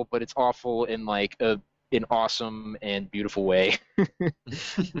awful, but it's awful in like an awesome and beautiful way.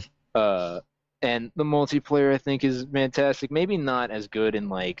 And the multiplayer I think is fantastic. Maybe not as good in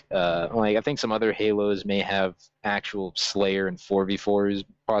like I think some other Halos may have actual Slayer and 4v4s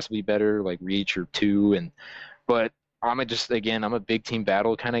possibly better, like Reach or 2, but I'm a big team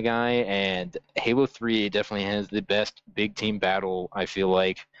battle kind of guy, and Halo 3 definitely has the best big team battle, I feel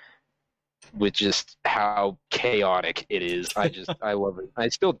like, with just how chaotic it is. I love it. I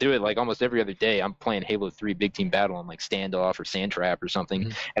still do it like almost every other day. I'm playing Halo 3 big team battle on like Standoff or Sandtrap or something,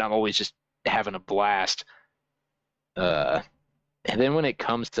 and I'm always just having a blast. And then when it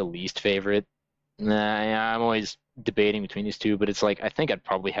comes to least favorite, I'm always debating between these two, but it's like I think I'd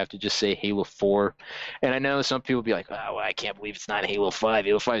probably have to just say Halo 4. And I know some people be like, oh, well, I can't believe it's not Halo 5.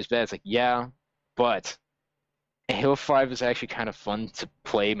 Halo 5 is bad. It's like, yeah, but Halo 5 is actually kind of fun to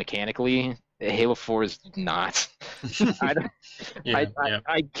play mechanically. Halo 4 is not.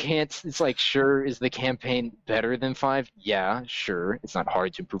 I can't. It's like, sure, is the campaign better than 5? Yeah, sure. It's not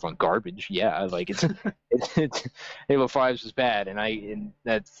hard to improve on garbage. Yeah, like it's Halo 5 is bad, and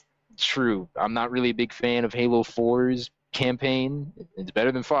that's true. I'm not really a big fan of Halo 4's campaign. It's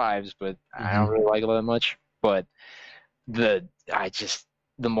better than 5's, but I don't really like it that much. But the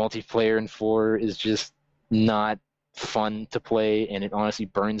multiplayer in 4 is just not fun to play, and it honestly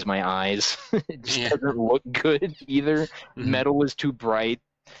burns my eyes. It just doesn't look good either. Metal is too bright.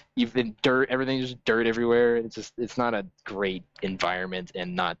 Even dirt, everything's just dirt everywhere. It's not a great environment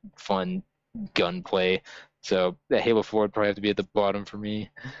and not fun gunplay. So the Halo 4 would probably have to be at the bottom for me.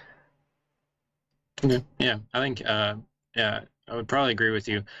 Yeah, I think I would probably agree with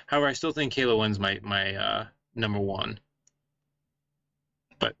you. However, I still think Halo 1's my number one.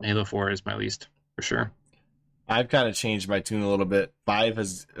 But Halo 4 is my least, for sure. I've kind of changed my tune a little bit.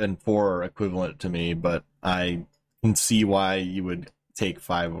 5 and 4 are equivalent to me, but I can see why you would take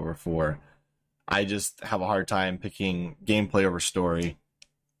 5 over 4. I just have a hard time picking gameplay over story.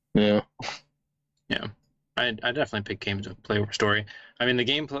 Yeah. I definitely pick gameplay over story. I mean,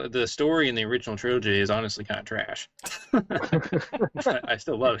 the story in the original trilogy is honestly kind of trash. But I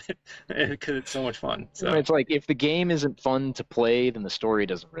still love it because it's so much fun. So it's like if the game isn't fun to play, then the story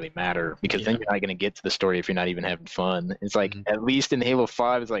doesn't really matter because then you're not going to get to the story if you're not even having fun. It's like at least in Halo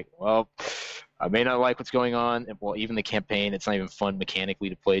 5, it's like, well, I may not like what's going on. Well, even the campaign, it's not even fun mechanically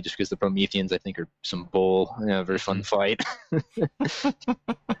to play just because the Prometheans, I think, are some bull. Very fun fight.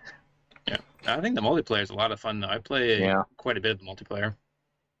 Yeah, I think the multiplayer is a lot of fun, though. I play quite a bit of the multiplayer.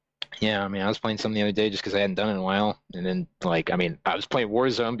 Yeah, I mean, I was playing some the other day just because I hadn't done it in a while. And then, I was playing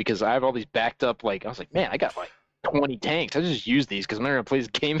Warzone because I have all these backed up, I was like, man, I got 20 tanks. I just use these because I'm not going to play this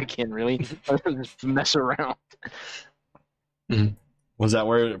game again, really. I just mess around. Was that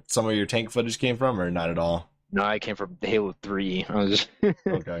where some of your tank footage came from, or not at all? No, I came from Halo 3. I was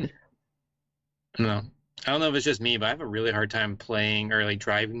Okay. No. I don't know if it's just me, but I have a really hard time playing or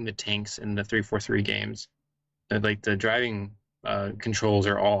driving the tanks in the 343 games. The driving controls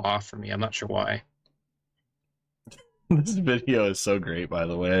are all off for me. I'm not sure why. This video is so great, by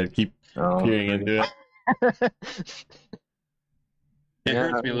the way. I keep peering into it. It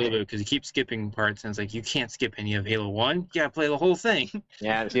hurts me a little bit because you keep skipping parts, and it's like you can't skip any of Halo 1. You gotta play the whole thing.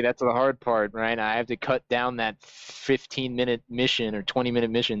 Yeah, see, that's the hard part, right? I have to cut down that 15-minute mission or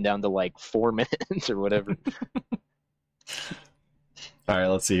 20-minute mission down to like 4 minutes or whatever. All right,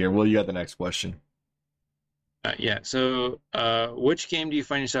 let's see here. Will, you got the next question? Yeah. So, which game do you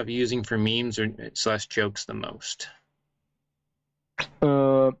find yourself using for memes or / jokes the most?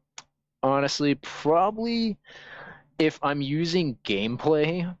 Honestly, probably if I'm using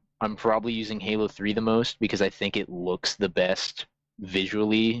gameplay, I'm probably using Halo 3 the most because I think it looks the best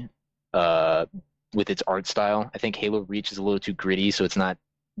visually, with its art style. I think Halo Reach is a little too gritty, so it's not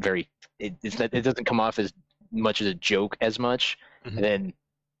very. It doesn't come off as much as a joke as much. Mm-hmm. And then,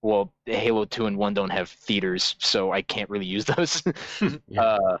 well, Halo 2 and 1 don't have theaters, so I can't really use those.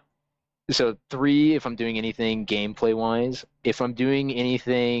 Yeah. So 3, if I'm doing anything gameplay wise, if I'm doing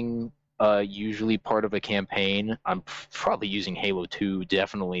anything usually part of a campaign, I'm probably using Halo 2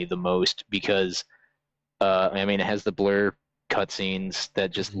 definitely the most because I mean, it has the blur cutscenes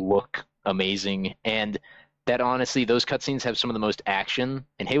that just look amazing, and that honestly, those cutscenes have some of the most action.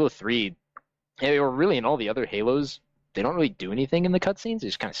 In Halo 3, or really in all the other Halos, they don't really do anything in the cutscenes. They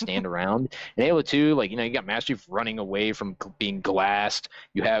just kind of stand around. In Halo 2, like, you got Master Chief running away from being glassed.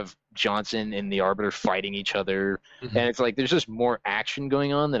 You have Johnson and the Arbiter fighting each other. Mm-hmm. And it's like there's just more action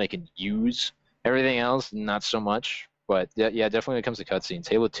going on that I could use. Everything else, not so much. But yeah, definitely when it comes to cutscenes.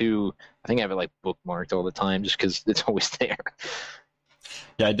 Halo 2, I think I have it like bookmarked all the time just because it's always there.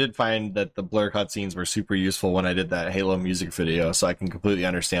 Yeah, I did find that the blur cutscenes were super useful when I did that Halo music video, so I can completely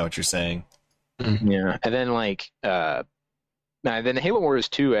understand what you're saying. Yeah, and then then Halo Wars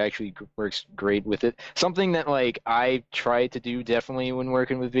 2 actually works great with it. Something that I try to do definitely when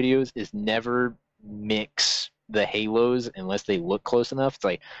working with videos is never mix the Halos unless they look close enough. It's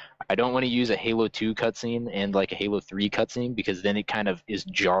like I don't want to use a Halo 2 cutscene and like a Halo 3 cutscene because then it kind of is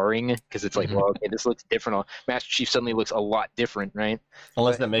jarring because it's like, well, okay, this looks different. Master Chief suddenly looks a lot different, right?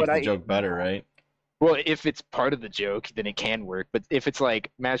 Unless that makes the joke better, right? Well, if it's part of the joke, then it can work. But if it's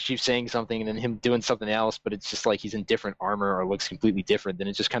like Master Chief saying something and then him doing something else, but it's just like he's in different armor or looks completely different, then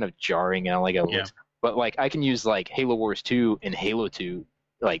it's just kind of jarring. And looks. But I can use like Halo Wars 2 and Halo 2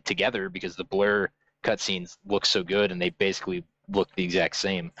 together because the blur cutscenes look so good and they basically look the exact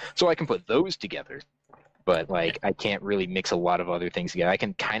same. So I can put those together. But I can't really mix a lot of other things together. I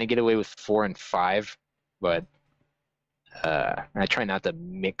can kind of get away with 4 and 5, but I try not to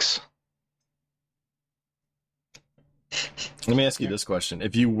mix. Let me ask you this question.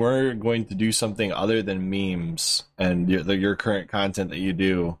 If you were going to do something other than memes and your current content that you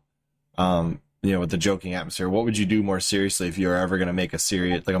do, with the joking atmosphere, what would you do more seriously if you were ever going to make a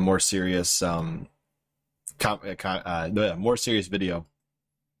more serious, more serious video?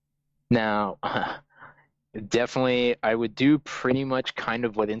 Now, definitely, I would do pretty much kind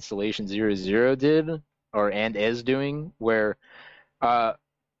of what Installation 00 did, and is doing, where, I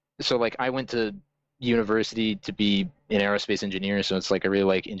went to university to be an aerospace engineer, so it's I really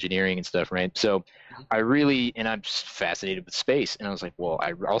like engineering and stuff, right? So I'm just fascinated with space, and I was like, well,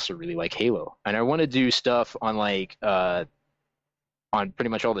 I also really like Halo, and I want to do stuff on on pretty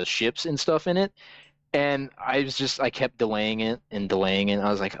much all the ships and stuff in it. And I kept delaying it. I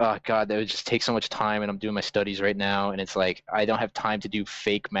was like, oh God, that would just take so much time. And I'm doing my studies right now. And it's like, I don't have time to do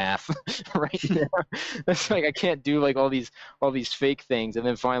fake math right now. It's I can't do all these fake things. And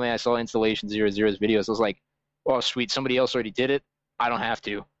then finally I saw Installation 00's videos. I was like, oh, sweet. Somebody else already did it. I don't have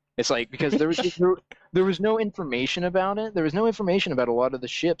to. It's because there was no information about it. There was no information about a lot of the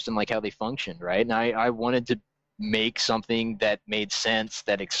ships and how they functioned. Right. And I wanted to make something that made sense,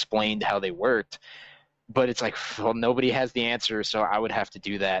 that explained how they worked. But it's well, nobody has the answer, so I would have to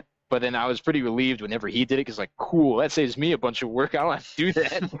do that. But then I was pretty relieved whenever he did it, because cool, that saves me a bunch of work. I don't have to do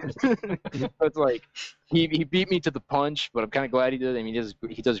that. It's he beat me to the punch, but I'm kind of glad he did. I mean,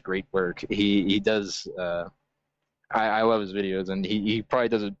 he does great work. He does. I love his videos, and he probably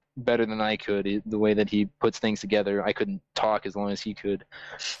does it better than I could. The way that he puts things together, I couldn't talk as long as he could.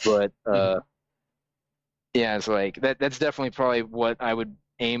 But yeah, it's that's definitely probably what I would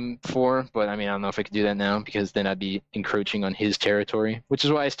aim for, but I mean, I don't know if I could do that now because then I'd be encroaching on his territory, which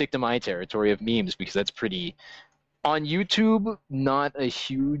is why I stick to my territory of memes, because that's pretty on YouTube, not a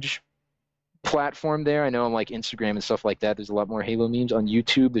huge platform there. I know on Instagram and stuff like that, there's a lot more Halo memes. On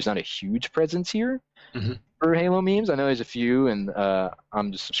YouTube, there's not a huge presence here for Halo memes. I know there's a few, and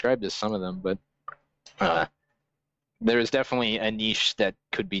I'm just subscribed to some of them, but there is definitely a niche that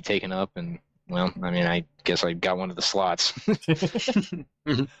could be taken up, and well, I mean, I guess I got one of the slots.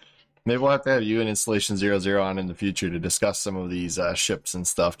 Maybe we'll have to have you and Installation 00 on in the future to discuss some of these ships and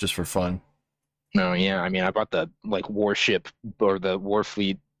stuff just for fun. No, yeah, I mean, I bought the like warship or the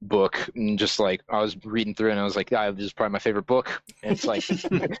Warfleet book, and just like I was reading through it, and I was like, ah, this is probably my favorite book. And it's like,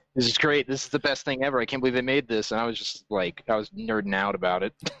 this is great. This is the best thing ever. I can't believe they made this. And I was just like, I was nerding out about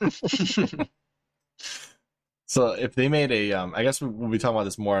it. So if they made a, I guess we'll be talking about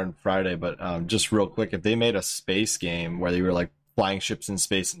this more on Friday, but just real quick, if they made a space game where they were like flying ships in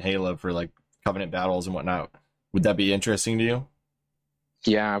space in Halo for like Covenant battles and whatnot, would that be interesting to you?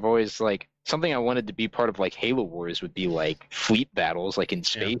 Yeah, I've always like something I wanted to be part of like Halo Wars would be like fleet battles like in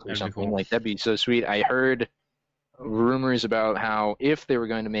space or something. Cool. Like that'd be so sweet. I heard rumors about how if they were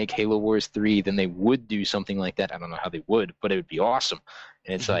going to make Halo Wars 3, then they would do something like that. I don't know how they would, but it would be awesome.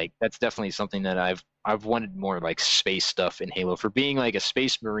 And it's like that's definitely something that I've wanted more like space stuff in Halo. For being like a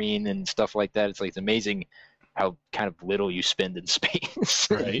space marine and stuff like that, it's like it's amazing how kind of little you spend in space.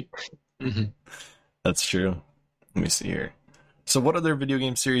 Right. That's true. Let me see here. So what other video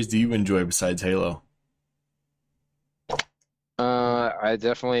game series do you enjoy besides Halo? I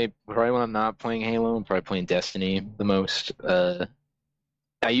definitely, probably when I'm not playing Halo, I'm probably playing Destiny the most.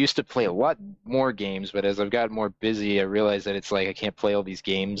 I used to play a lot more games, but as I've gotten more busy, I realized that it's like I can't play all these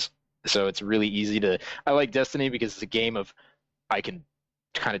games. So it's really easy to, I like Destiny because it's a game of, I can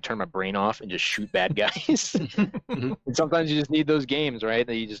kind of turn my brain off and just shoot bad guys. And sometimes you just need those games, right?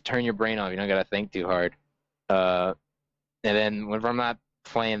 That you just turn your brain off. You don't got to think too hard. And then whenever I'm not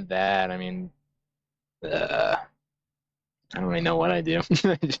playing that, I mean, I don't really know what I do.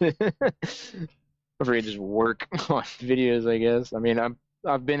 I really just work on videos, I guess. I mean,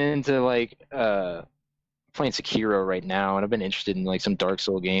 I've been into like playing Sekiro right now, and I've been interested in like some Dark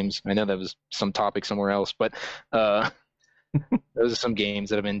Souls games. I know that was some topic somewhere else, but those are some games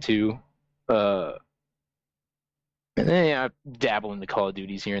that I'm into. And then yeah, I dabble in the Call of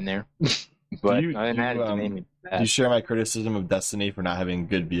Duties here and there. But do you share my criticism of Destiny for not having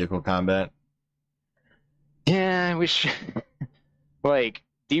good vehicle combat? Yeah, I wish like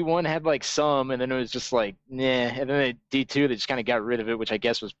D1 had like some, and then it was just like nah, and then D2 they just kind of got rid of it, which I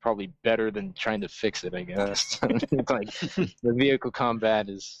guess was probably better than trying to fix it. I guess it's like the vehicle combat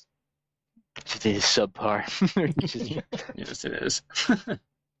is subpar. Yes, it is.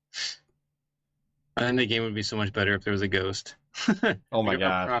 I think the game would be so much better if there was a ghost. Oh my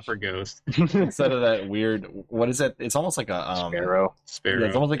god! Proper ghost instead of that weird. What is it? It's almost like a Sparrow. Yeah,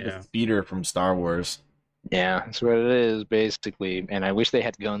 it's almost like the speeder from Star Wars. Yeah, that's what it is basically. And I wish they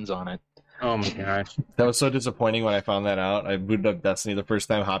had guns on it. Oh my gosh, that was so disappointing when I found that out. I booted up Destiny the first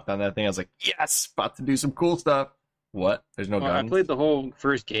time, hopped on that thing. I was like, yes, about to do some cool stuff. What? There's no guns. I played the whole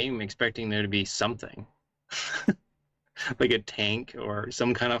first game expecting there to be something. Like a tank or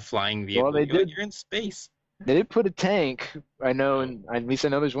some kind of flying vehicle. Well, they did. You're in space. They did put a tank. I know, and at least I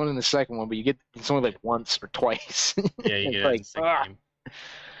know there's one in the second one, but it's only like once or twice. Yeah, you get it in the second game.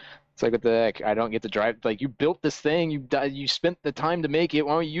 It's like, what the heck? I don't get to drive. Like, you built this thing. You spent the time to make it.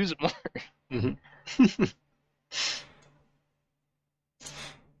 Why don't you use it more?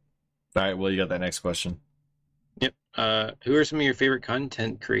 All right, well, you got that next question. Yep. Who are some of your favorite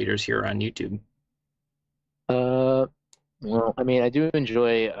content creators here on YouTube? Well, I mean, I do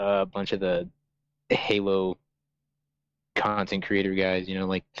enjoy a bunch of the Halo content creator guys, you know,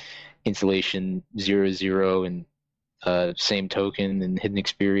 like Installation 00 and Same Token and Hidden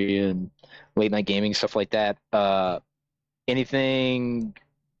Xperia and Late Night Gaming, stuff like that. Anything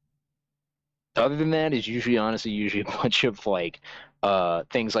other than that is usually a bunch of like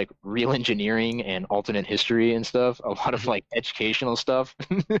things like real engineering and alternate history and stuff. A lot of like educational stuff.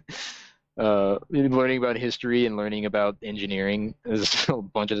 Learning about history and learning about engineering is a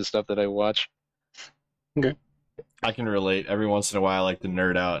bunch of the stuff that I watch. Okay. I can relate. Every once in a while I like to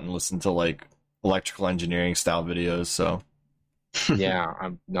nerd out and listen to like electrical engineering style videos, so yeah,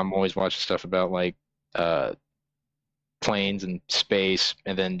 I'm always watching stuff about like planes and space,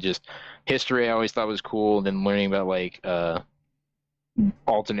 and then just history I always thought was cool, and then learning about like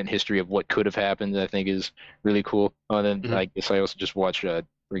alternate history of what could have happened I think is really cool. And then I guess I also just watch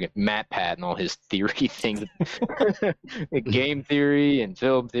Matt Pat and all his theory things, game theory and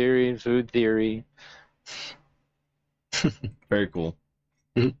film theory and food theory. Very cool.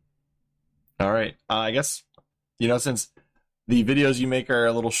 All right. I guess, since the videos you make are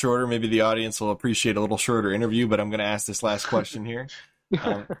a little shorter, maybe the audience will appreciate a little shorter interview, but I'm going to ask this last question here.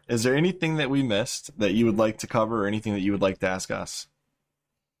 Is there anything that we missed that you would like to cover or anything that you would like to ask us?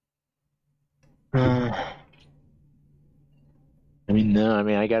 No.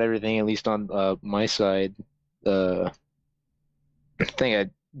 I got everything at least on my side. I think I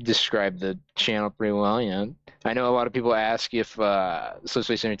described the channel pretty well. I know a lot of people ask if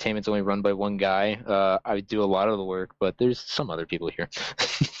SLIPSPACE Entertainment's only run by one guy. I do a lot of the work, but there's some other people here.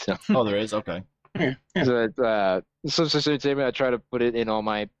 So, Oh, there is? Okay. Yeah. so SLIPSPACE Entertainment, I try to put it in all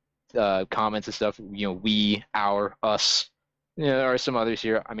my comments and stuff. We, our, us. There are some others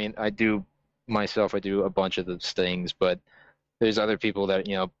here. I mean, I do a bunch of those things, but there's other people that,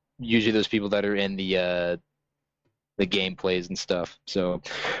 usually those people that are in the gameplays and stuff. So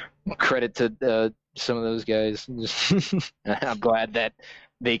credit to some of those guys. I'm glad that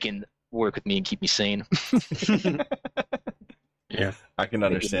they can work with me and keep me sane. Yeah, I can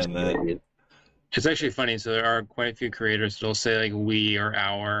understand that. It's actually funny. So there are quite a few creators that'll say like we or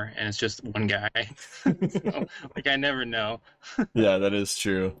our, and it's just one guy. So, like I never know. Yeah, that is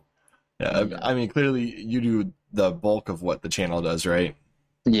true. Yeah, I mean, clearly you do the bulk of what the channel does, right?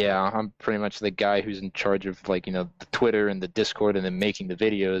 Yeah, I'm pretty much the guy who's in charge of the Twitter and the Discord and then making the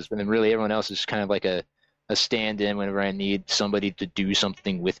videos. But then really everyone else is kind of like a stand-in whenever I need somebody to do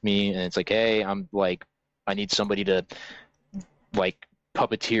something with me. And it's like, hey, I need somebody to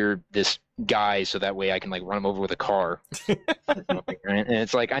puppeteer this guy so that way I can run him over with a car. Right? And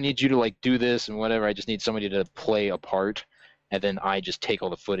it's like, I need you to do this and whatever. I just need somebody to play a part. And then I just take all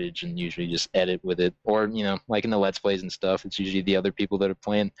the footage and usually just edit with it. Or, like in the Let's Plays and stuff, it's usually the other people that are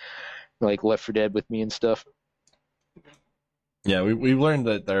playing Left 4 Dead with me and stuff. Yeah, we've learned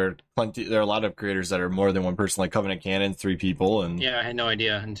that there are a lot of creators that are more than one person, like Covenant Cannon, 3 people. And yeah, I had no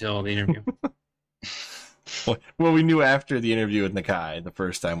idea until the interview. Well, we knew after the interview with Nakai, the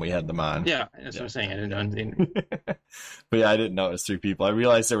first time we had them on. Yeah, that's what I'm saying. I didn't know anything. But yeah, I didn't know it was 3 people. I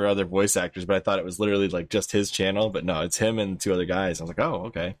realized there were other voice actors, but I thought it was literally just his channel. But no, it's him and 2 other guys. I was like, oh,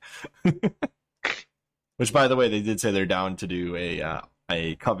 okay. Which, by the way, they did say they're down to do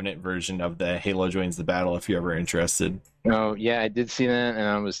a Covenant version of the Halo Joins the Battle if you're ever interested. Oh, yeah, I did see that, and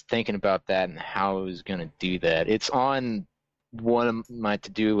I was thinking about that and how I was going to do that. It's on one of my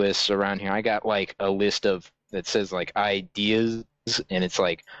to-do lists around here. I got a list that says ideas, and it's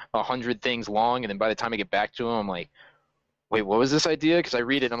 100 things long, and then by the time I get back to them, I'm like, wait, what was this idea? Because I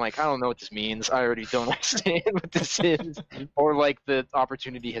read it and I'm like, I don't know what this means. I already don't understand what this is. Or the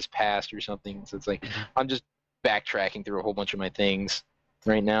opportunity has passed or something. So it's I'm just backtracking through a whole bunch of my things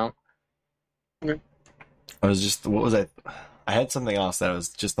right now. Okay. I had something else that was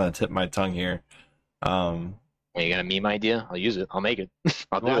just on the tip of my tongue here. You got a meme idea? I'll use it. I'll make it.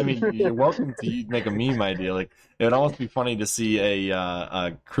 I mean, you're welcome to make a meme idea. It would almost be funny to see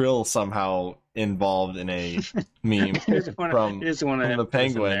a Krill somehow involved in a meme from the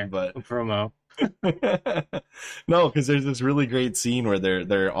Penguin, but promo. No, because there's this really great scene where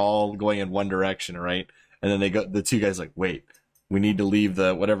they're all going in one direction, right? And then the 2 guys wait, we need to leave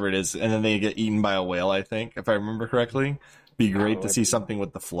the whatever it is, and then they get eaten by a whale, I think, if I remember correctly. Be great to see something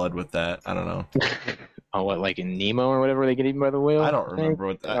with the flood with that. I don't know. Oh, what, in Nemo or whatever, they get eaten by the whale? I don't remember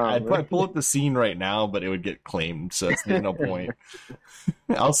what that. I'd probably pull up the scene right now, but it would get claimed, so there's no point.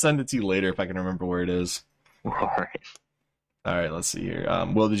 I'll send it to you later if I can remember where it is. All right, let's see here.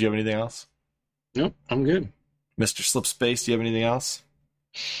 Will, did you have anything else? Nope, I'm good. Mr. SLIPSPACE, do you have anything else?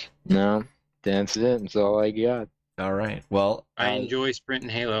 No, that's it. That's all I got. All right. Well, I enjoy Sprint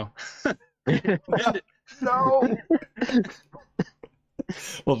and Halo. No.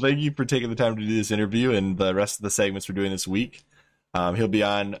 Well, thank you for taking the time to do this interview and the rest of the segments we're doing this week. He'll be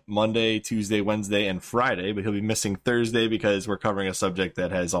on Monday, Tuesday, Wednesday, and Friday, but he'll be missing Thursday because we're covering a subject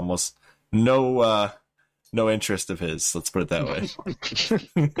that has almost no interest of his. Let's put it that way.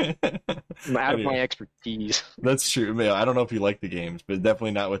 I'm out of my expertise. That's true. I don't know if you like the games, but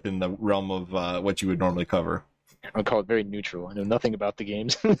definitely not within the realm of what you would normally cover. I'll call it very neutral. I know nothing about the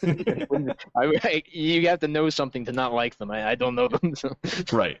games. You have to know something to not like them. I don't know them. So.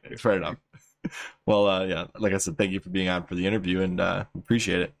 Right. Fair enough. Well, yeah, like I said, thank you for being on for the interview, and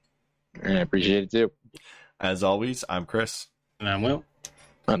appreciate it. I appreciate it, too. As always, I'm Chris. And I'm Will.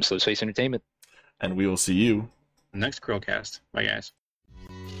 I'm SLIPSPACE Entertainment. And we will see you next CHRILLCAST. Bye, guys.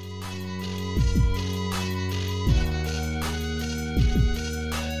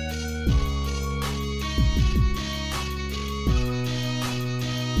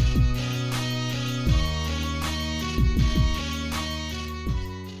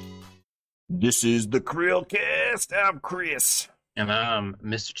 This is the CHRILLCAST. I'm Chris. And I'm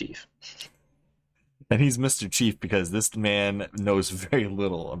Mr. Chief. And he's Mr. Chief because this man knows very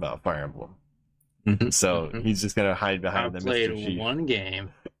little about Fire Emblem. So he's just going to hide behind the Mr. Chief. I played one game.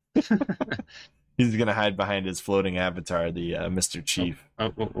 He's going to hide behind his floating avatar, the Mr. Chief.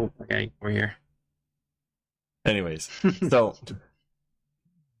 Oh, okay, we're here. Anyways, so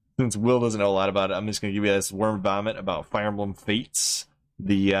since Will doesn't know a lot about it, I'm just going to give you this worm vomit about Fire Emblem Fates,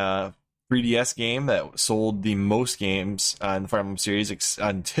 the 3DS game that sold the most games in the Fire Emblem series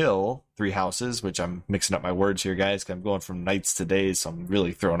until Three Houses, which I'm mixing up my words here, guys, because I'm going from nights to days, so I'm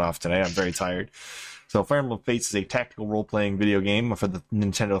really thrown off today. I'm very tired. So Fire Emblem Fates is a tactical role-playing video game for the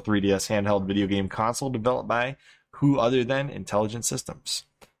Nintendo 3DS handheld video game console developed by who other than Intelligent Systems.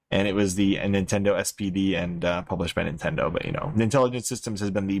 And it was the Nintendo SPD and published by Nintendo. But, you know, Intelligent Systems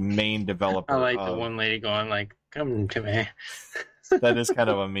has been the main developer. I like the one lady going like, come to me. That is kind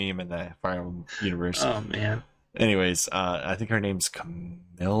of a meme in the Fire Emblem universe. Oh, man. Anyways, I think her name's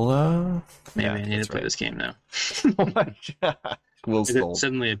Camilla. Maybe I need to play this game now. Oh my god. Will sold. It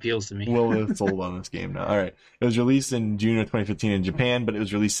suddenly appeals to me. Will is sold on this game now. All right. It was released in June of 2015 in Japan, but it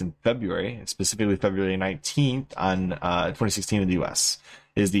was released in February, specifically February 19th on 2016 in the US.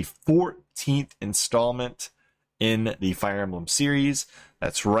 It is the 14th installment in the Fire Emblem series.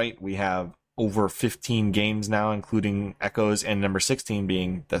 That's right. We have over 15 games now, including Echoes, and number 16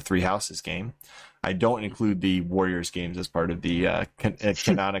 being the Three Houses game. I don't include the Warriors games as part of the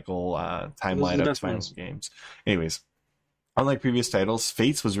canonical timeline of Fire Emblem games. Anyways, unlike previous titles,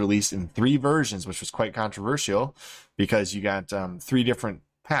 Fates was released in 3 versions, which was quite controversial because you got 3 different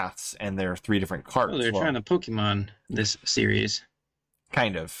paths and there are 3 different cards. Oh, they're trying to Pokemon this series.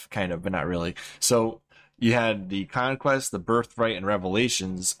 Kind of, but not really. So you had the Conquest, the Birthright, and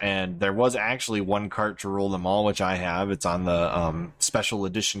Revelations, and there was actually one cart to rule them all, which I have. It's on the special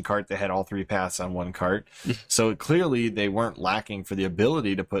edition cart that had all 3 paths on one cart. So clearly they weren't lacking for the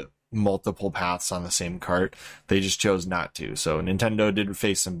ability to put multiple paths on the same cart. They just chose not to. So Nintendo did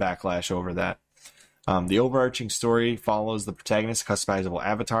face some backlash over that. The overarching story follows the protagonist's customizable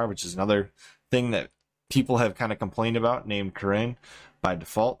avatar, which is another thing that people have kind of complained about, named Corinne by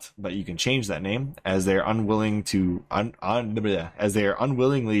default, but you can change that name as they are unwillingly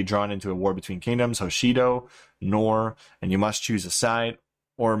drawn into a war between kingdoms, Hoshido, Nor, and you must choose a side,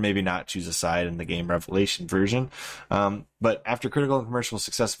 or maybe not choose a side in the game Revelation version. But after critical and commercial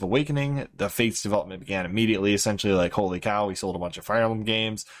success of Awakening, the Fates development began immediately, essentially like, holy cow, we sold a bunch of Fire Emblem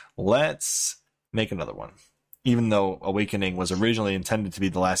games. Let's make another one. Even though Awakening was originally intended to be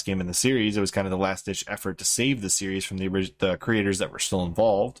the last game in the series, it was kind of the last-ditch effort to save the series from the creators that were still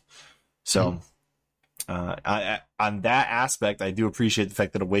involved. So, on that aspect, I do appreciate the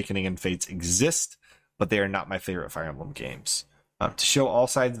fact that Awakening and Fates exist, but they are not my favorite Fire Emblem games. To show all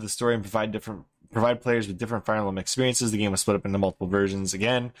sides of the story and provide players with different Fire Emblem experiences, the game was split up into multiple versions.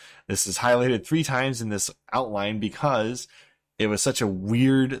 Again, this is highlighted 3 times in this outline because it was such a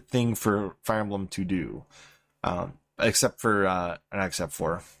weird thing for Fire Emblem to do. Especially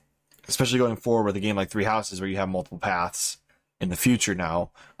going forward with a game like Three Houses where you have multiple paths in the future now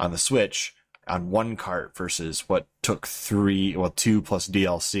on the Switch on one cart versus what took 2 plus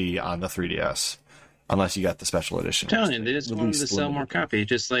DLC on the 3DS, unless you got the special edition. I'm telling you, they just wanted to sell more copies,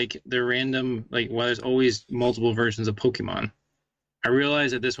 just like the random, there's always multiple versions of Pokemon. I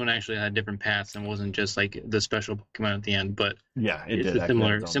realized that this one actually had different paths and wasn't just like the special Pokemon at the end, but yeah, it's a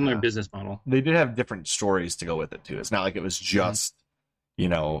similar business model. They did have different stories to go with it too. It's not like it was just,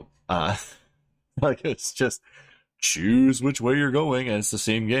 like it's just choose which way you're going and it's the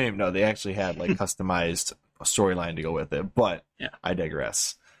same game. No, they actually had like customized storyline to go with it, but yeah. I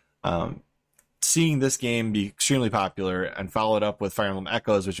digress. Seeing this game be extremely popular and followed up with Fire Emblem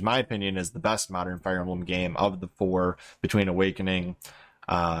Echoes, which in my opinion is the best modern Fire Emblem game of the 4 between Awakening,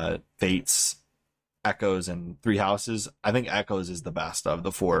 Fates, Echoes, and Three Houses. I think Echoes is the best of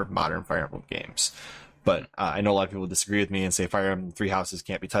the 4 modern Fire Emblem games. But I know a lot of people disagree with me and say Fire Emblem Three Houses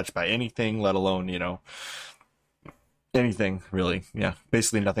can't be touched by anything, let alone, anything really. Yeah,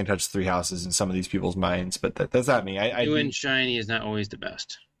 basically nothing touches Three Houses in some of these people's minds, but that's not me. New and shiny is not always the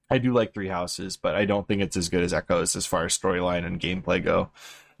best. I do like Three Houses, but I don't think it's as good as Echoes as far as storyline and gameplay go.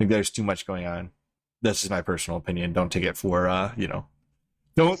 I think there's too much going on. That's just my personal opinion. Don't take it for,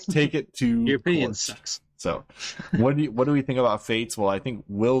 don't take it to your opinion court. Sucks. So, what do we think about Fates? Well, I think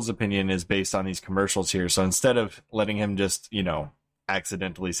Will's opinion is based on these commercials here. So instead of letting him just,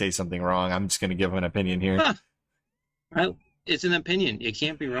 accidentally say something wrong, I'm just going to give him an opinion here. Huh. It's an opinion. You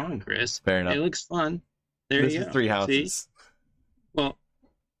can't be wrong, Chris. Fair enough. It looks fun. There this you is go. Three Houses. See? Well.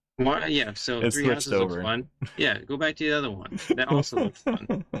 Why? Yeah, so it Three Houses looks fun. Yeah, go back to the other one. That also looks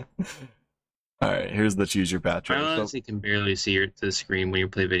fun. All right, here's the choose your path. I honestly can barely see the screen when you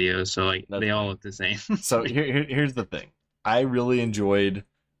play videos, so they all look the same. So here's the thing. I really enjoyed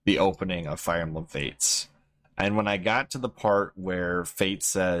the opening of Fire Emblem Fates. And when I got to the part where Fate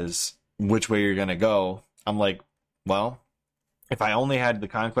says which way you're going to go, I'm like, well, if I only had the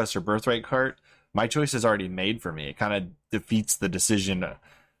Conquest or Birthright cart, my choice is already made for me. It kind of defeats the decision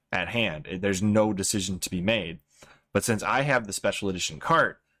at hand. There's no decision to be made. But since I have the special edition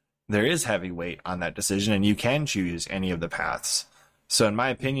cart, there is heavy weight on that decision, and you can choose any of the paths. So in my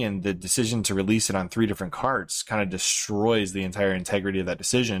opinion, the decision to release it on 3 different carts kind of destroys the entire integrity of that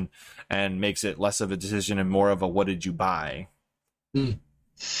decision and makes it less of a decision and more of a what did you buy?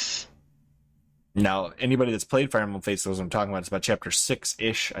 Now, anybody that's played Fire Emblem Fates knows what I'm talking about. It's about chapter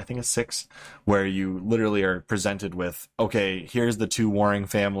 6-ish, I think it's 6, where you literally are presented with, okay, here's the 2 warring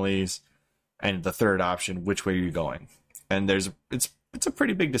families and the third option, which way are you going? And it's a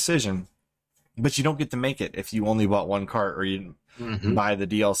pretty big decision, but you don't get to make it if you only bought 1 cart or you buy the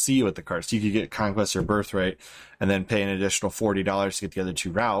DLC with the carts. So you could get Conquest or Birthright and then pay an additional $40 to get the other 2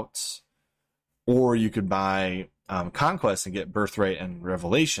 routes. Or you could buy Conquest and get Birthright and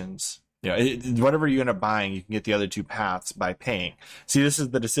Revelations. Whatever you end up buying, you can get the other 2 paths by paying. See, this is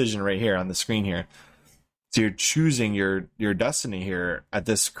the decision right here on the screen here. So you're choosing your destiny here at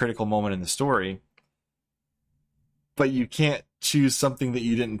this critical moment in the story, but you can't choose something that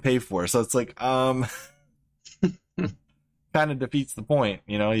you didn't pay for. So it's like, kind of defeats the point.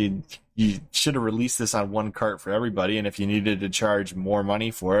 You should have released this on 1 cart for everybody, and if you needed to charge more money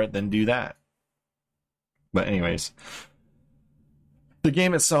for it, then do that. But anyways, the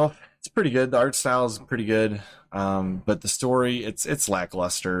game itself, it's pretty good. The art style is pretty good, but the story, it's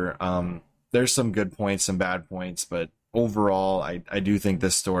lackluster. There's some good points, some bad points, but overall, I do think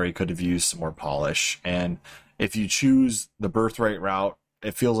this story could have used some more polish. And if you choose the Birthright route,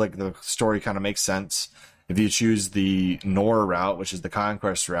 it feels like the story kind of makes sense. If you choose the Nora route, which is the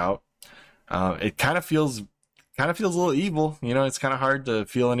Conquest route, it kind of feels a little evil. It's kind of hard to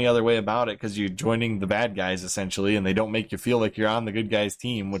feel any other way about it because you're joining the bad guys essentially, and they don't make you feel like you're on the good guys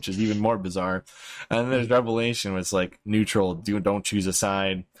team, which is even more bizarre. And then there's Revelation, which is like neutral. Don't choose a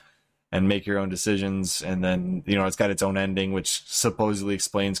side and make your own decisions. And then, it's got its own ending, which supposedly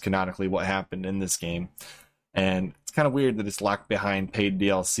explains canonically what happened in this game. And it's kind of weird that it's locked behind paid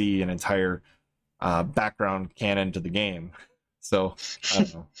DLC and entire background canon to the game. So, I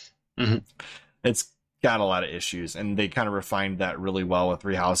don't know. It's got a lot of issues, and they kind of refined that really well with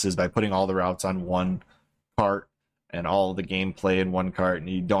Three Houses by putting all the routes on 1 cart and all the gameplay in 1 cart, and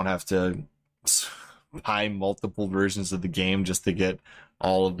you don't have to buy multiple versions of the game just to get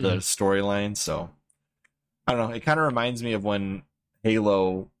all of the storylines. So I don't know, it kind of reminds me of when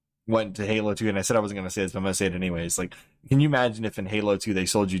Halo went to Halo 2, and I said I wasn't going to say this, but I'm going to say it anyways. Like, can you imagine if in Halo 2 they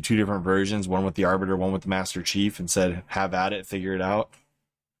sold you 2 different versions, one with the Arbiter, one with the Master Chief, and said, have at it, figure it out?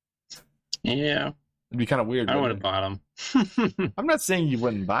 Yeah. It'd be kind of weird. I would have bought them. I'm not saying you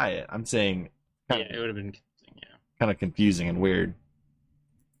wouldn't buy it. I'm saying it would have been kind of confusing and weird.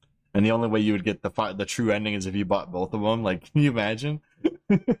 And the only way you would get the true ending is if you bought both of them. Like, can you imagine?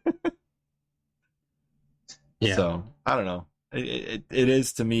 Yeah. So, I don't know. It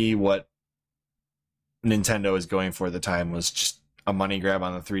is, to me, what Nintendo is going for at the time was just a money grab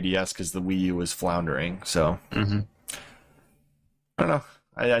on the 3DS because the Wii U was floundering. So, I don't know.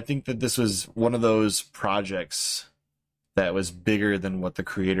 I think that this was one of those projects that was bigger than what the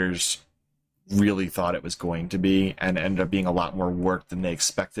creators really thought it was going to be, and ended up being a lot more work than they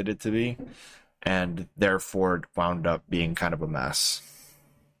expected it to be, and therefore it wound up being kind of a mess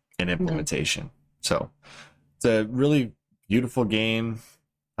in implementation. So it's a really beautiful game,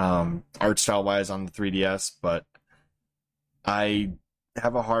 art style wise on the 3DS, but I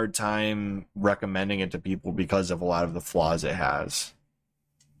have a hard time recommending it to people because of a lot of the flaws it has.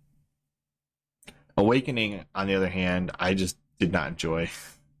 Awakening, on the other hand, I just did not enjoy.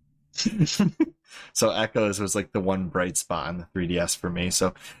 So Echoes was like the one bright spot on the 3DS for me.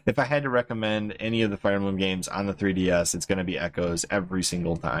 So if I had to recommend any of the Fire Emblem games on the 3DS, it's going to be Echoes every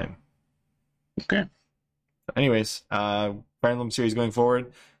single time. Okay. Anyways, Fire Emblem series going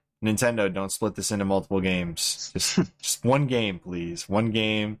forward. Nintendo, don't split this into multiple games. Just one game, please. One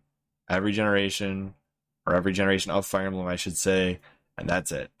game every generation, or every generation of Fire Emblem, I should say, and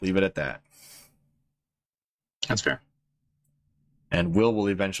that's it. Leave it at that. That's fair. And will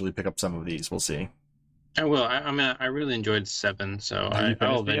eventually pick up some of these. We'll see. I will. I mean, I really enjoyed 7, so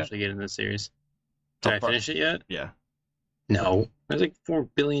I'll eventually get into the series. Did I finish it yet? Yeah. No. There's like 4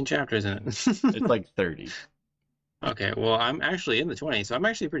 billion chapters in it. It's like 30. Okay, well, I'm actually in the 20, so I'm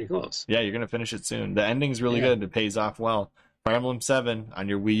actually pretty close. Yeah, you're going to finish it soon. The ending's really good. It pays off well. Fire Emblem 7 on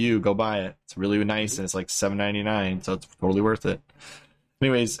your Wii U, go buy it. It's really nice, and it's like $7.99, so it's totally worth it.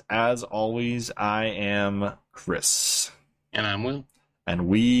 Anyways, as always, I am Chris. And I'm Will. And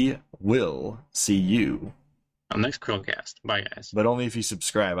we will see you on the next CHRILLCAST. Bye, guys. But only if you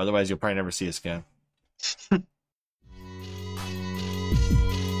subscribe. Otherwise, you'll probably never see us again.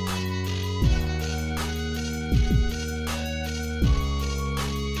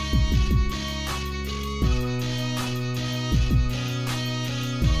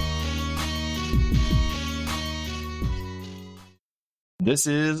 This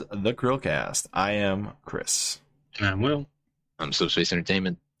is the CHRILLCAST. I am Chris. And I'm Will. I'm SLIPSPACE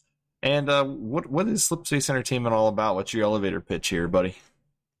Entertainment. And what is SLIPSPACE Entertainment all about? What's your elevator pitch here, buddy?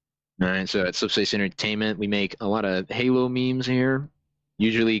 All right, so at SLIPSPACE Entertainment, we make a lot of Halo memes here,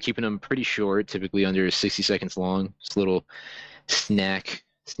 usually keeping them pretty short, typically under 60 seconds long. Just little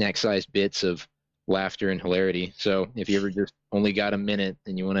snack-sized bits of laughter and hilarity. So if you ever just only got a minute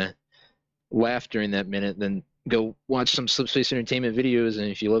and you want to laugh during that minute, then go watch some SLIPSPACE Entertainment videos, and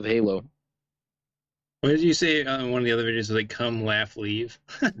if you love Halo. What did you say on one of the other videos? Like, come, laugh, leave?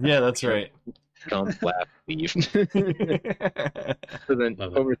 Yeah, that's right. Come, laugh, leave. So then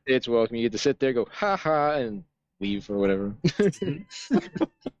over stage welcome, you get to sit there, go, ha-ha, and leave or whatever.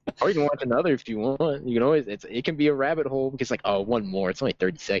 Or you can watch another if you want. You can always, it can be a rabbit hole because like, oh, one more. It's only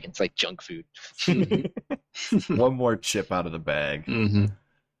 30 seconds. It's like junk food. One more chip out of the bag. Mm-hmm.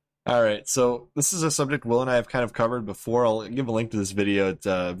 All right, so this is a subject Will and I have kind of covered before. I'll give a link to this video. It's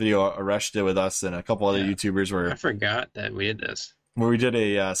a video Arash did with us and a couple other YouTubers I forgot that we did this. Where we did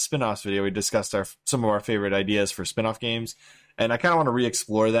a spin-offs video. We discussed some of our favorite ideas for spin-off games. And I kind of want to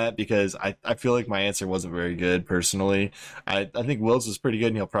re-explore that because I feel like my answer wasn't very good personally. I think Will's was pretty good,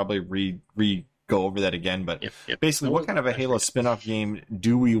 and he'll probably go over that again. But basically, what kind of a Halo spin-off game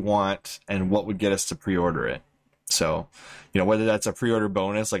do we want, and what would get us to pre-order it? So, whether that's a pre-order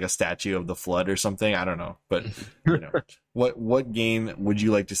bonus, like a statue of the Flood or something, I don't know. But, what game would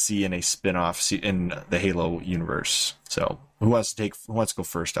you like to see in a spin-off in the Halo universe? So, who wants to go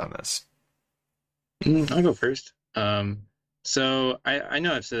first on this? I'll go first. So I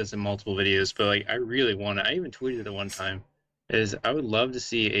know I've said this in multiple videos, but like I really want to, I even tweeted it one time, is I would love to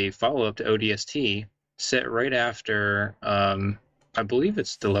see a follow-up to ODST set right after, I believe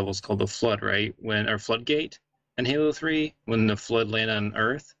it's the level's called the Flood, right? Or Floodgate in Halo 3, when the Flood landed on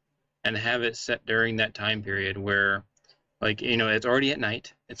Earth, and have it set during that time period where, like, it's already at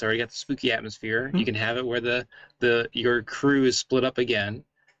night, it's already got the spooky atmosphere. Mm-hmm. You can have it where your crew is split up again,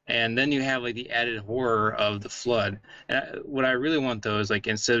 and then you have like the added horror of the Flood. And what I really want though is like,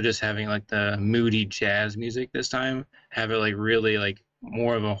 instead of just having like the moody jazz music this time, have it like really like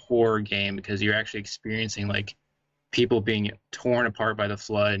more of a horror game, because you're actually experiencing like people being torn apart by the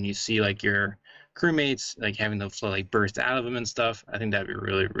Flood, and you see like your crewmates like having the Flood like burst out of them and stuff. I think that'd be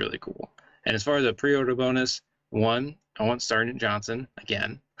really, really cool. And as far as the pre-order bonus, I want Sergeant Johnson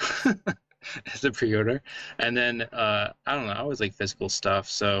again as a pre-order. And then I don't know, I always like physical stuff.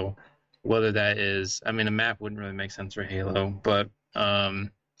 So whether that is, I mean, a map wouldn't really make sense for Halo, but I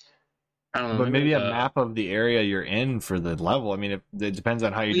don't know. But maybe a map of the area you're in for the level. I mean, it depends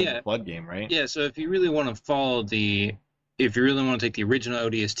on how you do the Flood game, right? Yeah. So if you really want to follow if you really want to take the original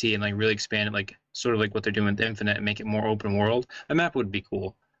ODST and like really expand it, like sort of like what they're doing with Infinite, and make it more open world, a map would be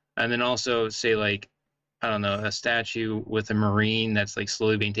cool. And then also say like, I don't know, a statue with a Marine that's like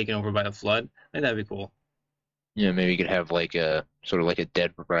slowly being taken over by the Flood. I think that'd be cool. Yeah, maybe you could have like a sort of like a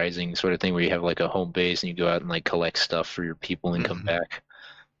Dead Rising sort of thing where you have like a home base and you go out and like collect stuff for your people and come back.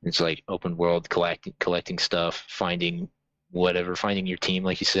 It's like open world collecting stuff, finding your team,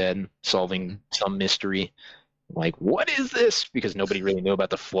 like you said, solving some mystery. Like, what is this? Because nobody really knew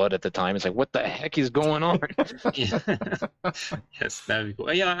about the Flood at the time. It's like, what the heck is going on? Yes, that'd be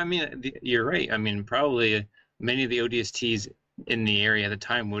cool. Yeah, I mean, you're right. I mean, probably many of the ODSTs in the area at the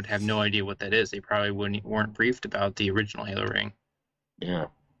time would have no idea what that is. They probably weren't briefed about the original Halo ring. Yeah,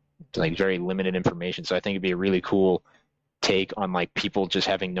 it's like very limited information. So I think it'd be a really cool take on like people just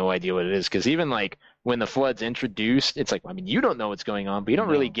having no idea what it is, because even like when the Flood's introduced, it's like, I mean, you don't know what's going on, but you don't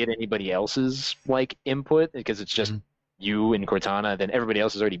really get anybody else's like input, because it's just you and Cortana, then everybody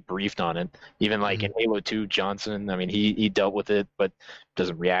else is already briefed on it. Even like in Halo 2, Johnson, I mean, he dealt with it, but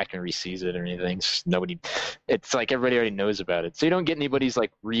doesn't react when he sees it or anything. It's like everybody already knows about it, so you don't get anybody's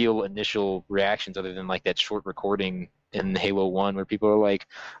like real initial reactions other than like that short recording in Halo 1 where people are like,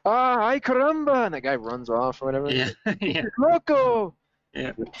 ay caramba, and that guy runs off or whatever. Yeah. Loco!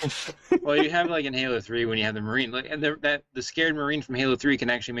 Yeah. Well, you have like in Halo 3 when you have the Marine, like, and the scared Marine from Halo 3 can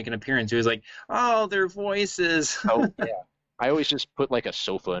actually make an appearance. He was like, oh, their voices. Oh, yeah. I always just put like a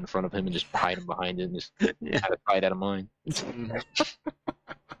sofa in front of him and just hide him behind it and just have it hide out of mine. He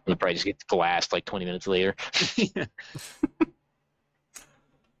probably just gets glassed like 20 minutes later. Yeah.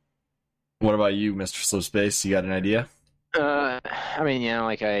 What about you, Mr. SLIPSPACE? You got an idea? I mean,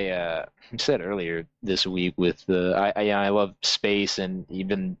 like I said earlier this week with I love space, and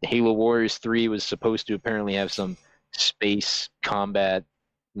even Halo Wars 3 was supposed to apparently have some space combat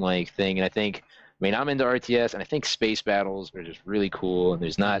like thing, and I mean, I'm into RTS, and I think space battles are just really cool, and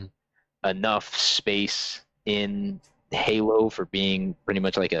there's not enough space in Halo for being pretty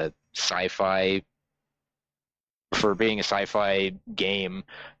much like a sci-fi for being a sci-fi game,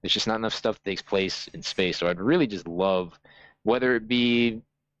 there's just not enough stuff that takes place in space. So I'd really just love, whether it be,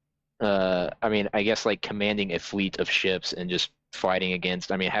 I mean, I guess like commanding a fleet of ships and just fighting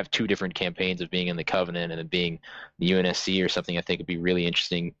against, I mean, have two different campaigns of being in the Covenant and then being the UNSC or something. I think would be really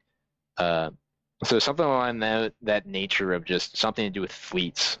interesting. So something along that nature of just something to do with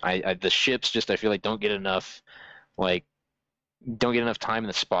fleets. The ships just I feel like like don't get enough time in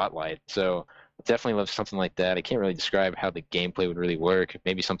the spotlight. So definitely love something like that. I can't really describe how the gameplay would really work.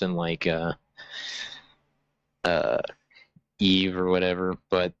 Maybe something like Eve or whatever.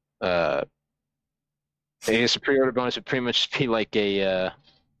 But I guess a pre-order bonus would pretty much be like a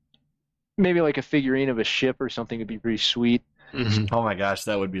maybe like a figurine of a ship or something would be pretty sweet. Mm-hmm. Oh my gosh,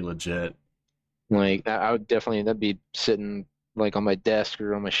 that would be legit. Like I would definitely, that'd be sitting like on my desk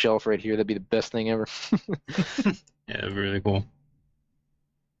or on my shelf right here. That'd be the best thing ever. Yeah, that'd be really cool.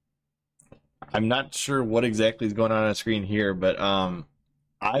 I'm not sure what exactly is going on the screen here, but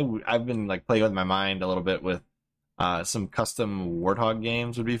I've been like playing with my mind a little bit with some custom Warthog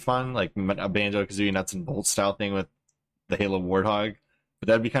games would be fun, like a Banjo-Kazooie nuts and bolts style thing with the Halo Warthog. But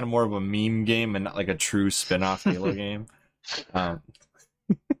that'd be kind of more of a meme game and not like a true spin-off Halo game.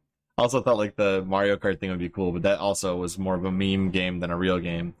 Also thought like the Mario Kart thing would be cool, but that also was more of a meme game than a real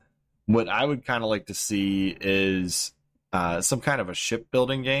game. What I would kind of like to see is some kind of a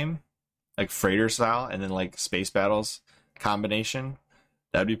shipbuilding game, like freighter style, and then like space battles combination.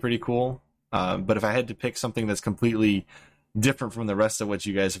 That'd be pretty cool. But if I had to pick something that's completely different from the rest of what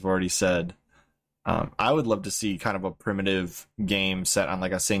you guys have already said, I would love to see kind of a primitive game set on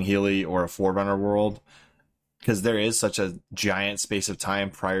like a Sangheili or a Forerunner world, because there is such a giant space of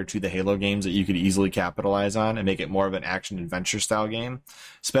time prior to the Halo games that you could easily capitalize on and make it more of an action adventure style game,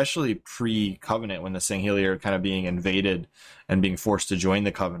 especially pre-Covenant when the Sangheili are kind of being invaded and being forced to join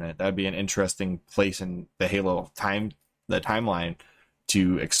the Covenant. That would be an interesting place in the Halo timeline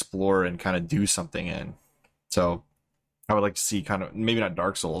to explore and kind of do something in. So I would like to see kind of, maybe not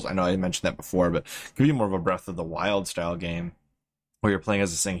Dark Souls, I know I mentioned that before, but it could be more of a Breath of the Wild style game where you're playing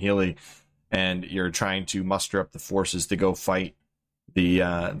as a Sangheili and you're trying to muster up the forces to go fight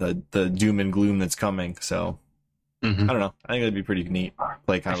the doom and gloom that's coming. So I don't know. I think that'd be pretty neat.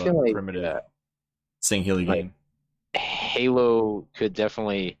 Play kind of a primitive Sangheili game. Halo could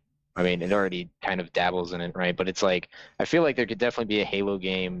definitely, I mean, it already kind of dabbles in it, right? But it's like, I feel like there could definitely be a Halo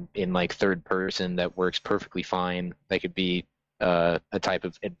game in like third person that works perfectly fine. That could be a type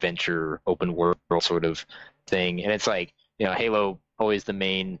of adventure, open world sort of thing. And it's like, you know, Halo, always the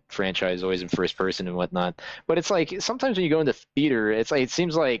main franchise, always in first person and whatnot. But it's like, sometimes when you go into theater, it's like, it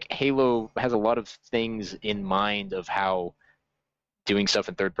seems like Halo has a lot of things in mind of how doing stuff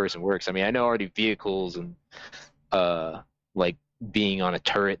in third person works. I mean, I know already vehicles and like being on a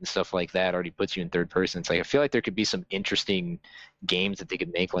turret and stuff like that already puts you in third person. It's like, I feel like there could be some interesting games that they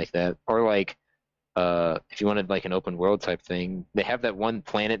could make like that. Or like, if you wanted like an open world type thing, they have that one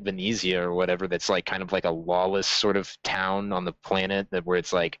planet Venezia or whatever that's like kind of like a lawless sort of town on the planet that where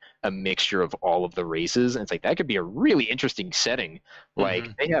it's like a mixture of all of the races, and it's like that could be a really interesting setting.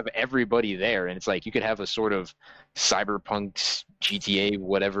 Like they have everybody there, and it's like you could have a sort of cyberpunk GTA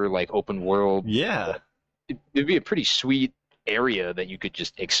whatever like open world. Yeah, it'd be a pretty sweet area that you could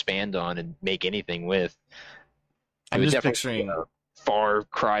just expand on and make anything with. I'm just picturing far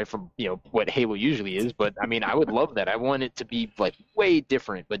cry from, you know, what Halo usually is, but I mean, I would love that. I want it to be like way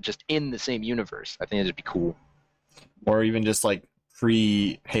different, but just in the same universe. I think it'd be cool. Or even just like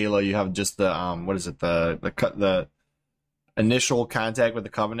pre-Halo, you have just the what is it, the initial contact with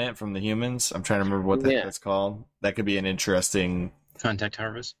the Covenant from the humans. I'm trying to remember what that's called. That could be an interesting Contact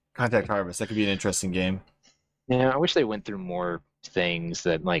Harvest. That could be an interesting game. Yeah, I wish they went through more things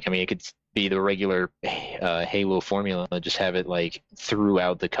that, like, I mean, it could be the regular Halo formula, just have it like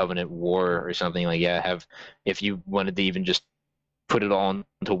throughout the Covenant War or something. Like, yeah, have, if you wanted to even just put it all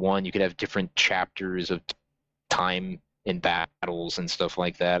into one, you could have different chapters of time in battles and stuff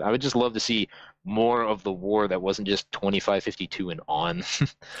like that. I would just love to see more of the war that wasn't just 2552 and on.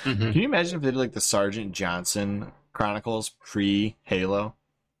 Can you imagine if they did like the Sergeant Johnson Chronicles pre-Halo?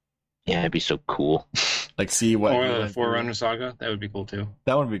 Yeah, it'd be so cool. Like, see what... Or the Forerunner Saga, that would be cool too.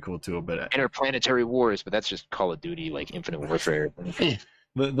 That would be cool too, but... Interplanetary Wars, but that's just Call of Duty, like Infinite Warfare.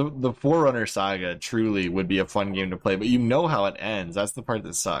 The Forerunner Saga truly would be a fun game to play, but you know how it ends. That's the part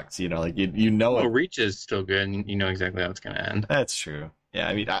that sucks, you know? Like, you know... Well, Reach is still good, and you know exactly how it's going to end. That's true. Yeah,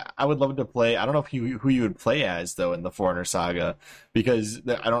 I mean, I would love to play... I don't know who you would play as, though, in the Forerunner Saga, because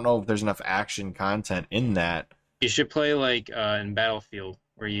I don't know if there's enough action content in that. You should play, like, in Battlefield,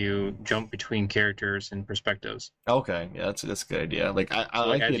 where you jump between characters and perspectives. Okay, yeah, that's a good idea. Like I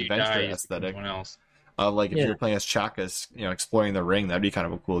like the adventure aesthetic. Else. Like if you're playing as Chakas, exploring the ring, that'd be kind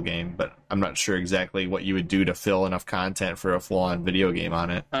of a cool game. But I'm not sure exactly what you would do to fill enough content for a full-on video game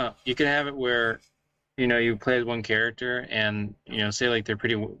on it. You could have it where, you play as one character, and say like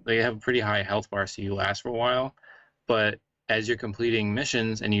they have a pretty high health bar, so you last for a while. But as you're completing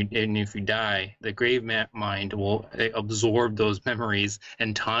missions, and if you die, the grave mind will absorb those memories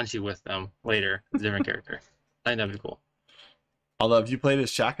and taunt you with them later as a different character. I think that'd be cool. Although if you played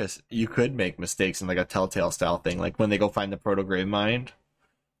as Chakas, you could make mistakes in like a Telltale style thing. Like when they go find the Proto Grave Mind,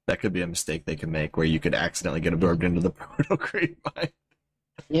 that could be a mistake they could make where you could accidentally get absorbed into the Proto Grave Mind.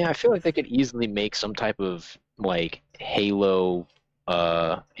 Yeah, I feel like they could easily make some type of like Halo,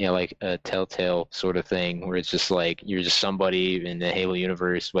 like a Telltale sort of thing where it's just like you're just somebody in the Halo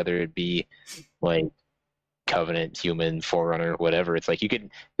universe, whether it be like Covenant, Human, Forerunner, whatever. It's like it'd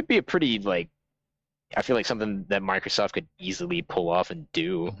be a pretty like. I feel like something that Microsoft could easily pull off and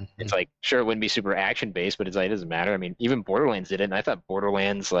do. It's like, sure, it wouldn't be super action-based, but it's like, it doesn't matter. I mean, even Borderlands did it, and I thought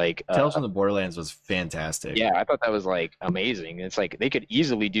Borderlands, like... Tales from the Borderlands was fantastic. Yeah, I thought that was, like, amazing. It's like, they could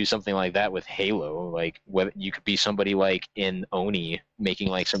easily do something like that with Halo. Like, whether you could be somebody, like, in Oni, making,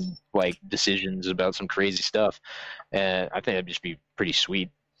 like, some, like, decisions about some crazy stuff. And I think that'd just be pretty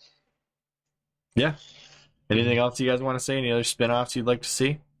sweet. Yeah. Anything else you guys want to say? Any other spin-offs you'd like to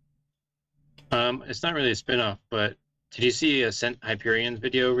see? It's not really a spin-off, but did you see a Sent Hyperion's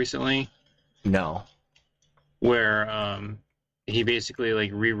video recently? No. Where he basically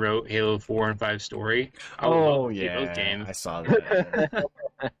like rewrote Halo 4 and 5 story. Oh yeah, those games. I saw that.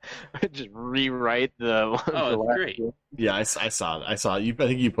 Just rewrite the. Oh, it's great. Yeah, I saw. I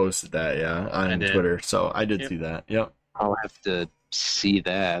think you posted that, on Twitter. So I did see that. Yep. I'll have to see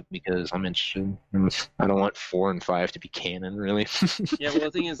that because I'm interested. I don't want 4 and 5 to be canon, really. Yeah, well,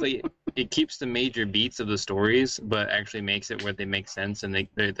 the thing is, like, it keeps the major beats of the stories, but actually makes it where they make sense and they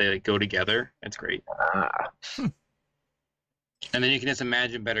like, go together. It's great. And then you can just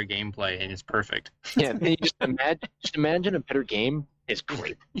imagine better gameplay, and it's perfect. Yeah, you just imagine a better game. It's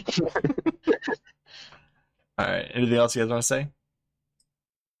great. All right. Anything else you guys want to say?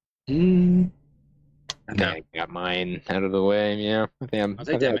 No. I got mine out of the way. Yeah, I'll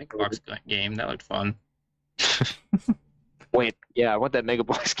take that Megablox game. That looked fun. Wait, yeah, I want that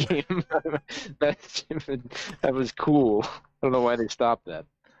Megablox game. that was cool. I don't know why they stopped that.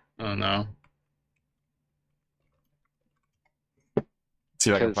 Oh no.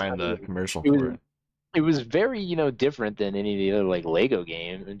 See if I can find the commercial for it. It was very, different than any of the other like Lego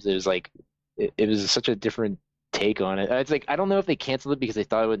games. It was like it was such a different take on it. It's like I don't know if they canceled it because they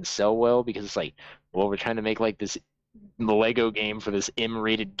thought it wouldn't sell well because it's like, well, we're trying to make like this Lego game for this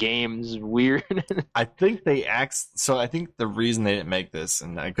M-rated game is weird. I think I think the reason they didn't make this,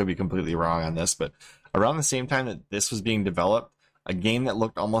 and I could be completely wrong on this, but around the same time that this was being developed, a game that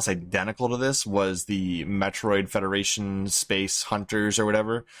looked almost identical to this was the Metroid Federation Space Hunters or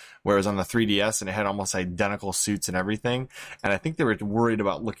whatever, where it was on the 3DS and it had almost identical suits and everything. And I think they were worried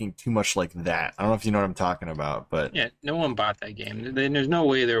about looking too much like that. I don't know if you know what I'm talking about, but yeah, no one bought that game. There's no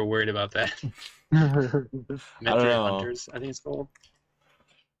way they were worried about that. Metroid Hunters, I think it's called.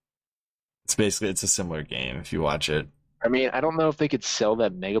 It's a similar game if you watch it. I mean, I don't know if they could sell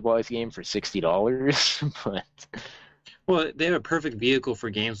that Megablox game for $60, but. Well, they have a perfect vehicle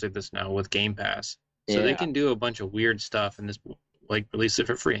for games like this now with Game Pass. So they can do a bunch of weird stuff and just like release it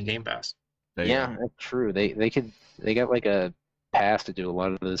for free in Game Pass. Yeah, that's true. They got like a pass to do a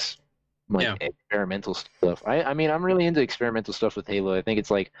lot of this experimental stuff. I mean, I'm really into experimental stuff with Halo. I think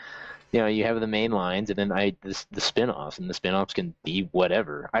it's like, you have the main lines and then the spin-offs, and the spin-offs can be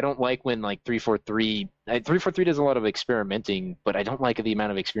whatever. I don't like when like 343 does a lot of experimenting, but I don't like the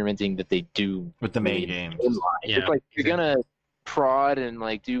amount of experimenting that they do with the main game. Yeah, it's like you're gonna prod and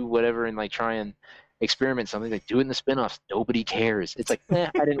like do whatever and like try and experiment something, like do it in the spin-offs. Nobody cares. It's like, I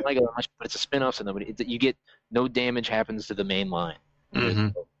didn't like it that much, but it's a spin-off, so you get no damage happens to the main line. Mm-hmm.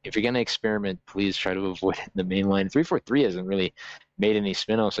 If you're gonna experiment, please try to avoid it in the main line. 343 hasn't really made any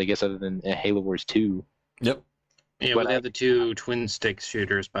spin-offs, I guess, other than Halo Wars 2. Yep. Yeah, but they have the two twin stick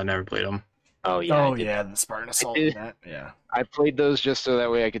shooters, but I never played them. Oh yeah. Oh yeah, the Spartan Assault and that. Yeah. I played those just so that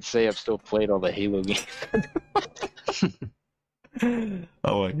way I could say I've still played all the Halo games.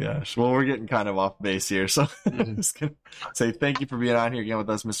 Oh my gosh. Well, we're getting kind of off base here, so I'm just gonna say thank you for being on here again with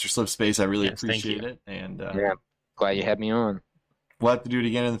us, Mr. SLIPSPACE. I really appreciate it. And glad you had me on. We'll have to do it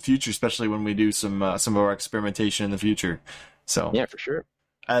again in the future, especially when we do some of our experimentation in the future. So yeah, for sure.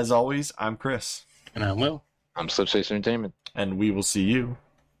 As always, I'm Chris. And I'm Will. I'm SLIPSPACE Entertainment. And we will see you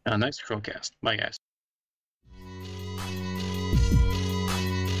on the next CHRILLCAST. Bye, guys.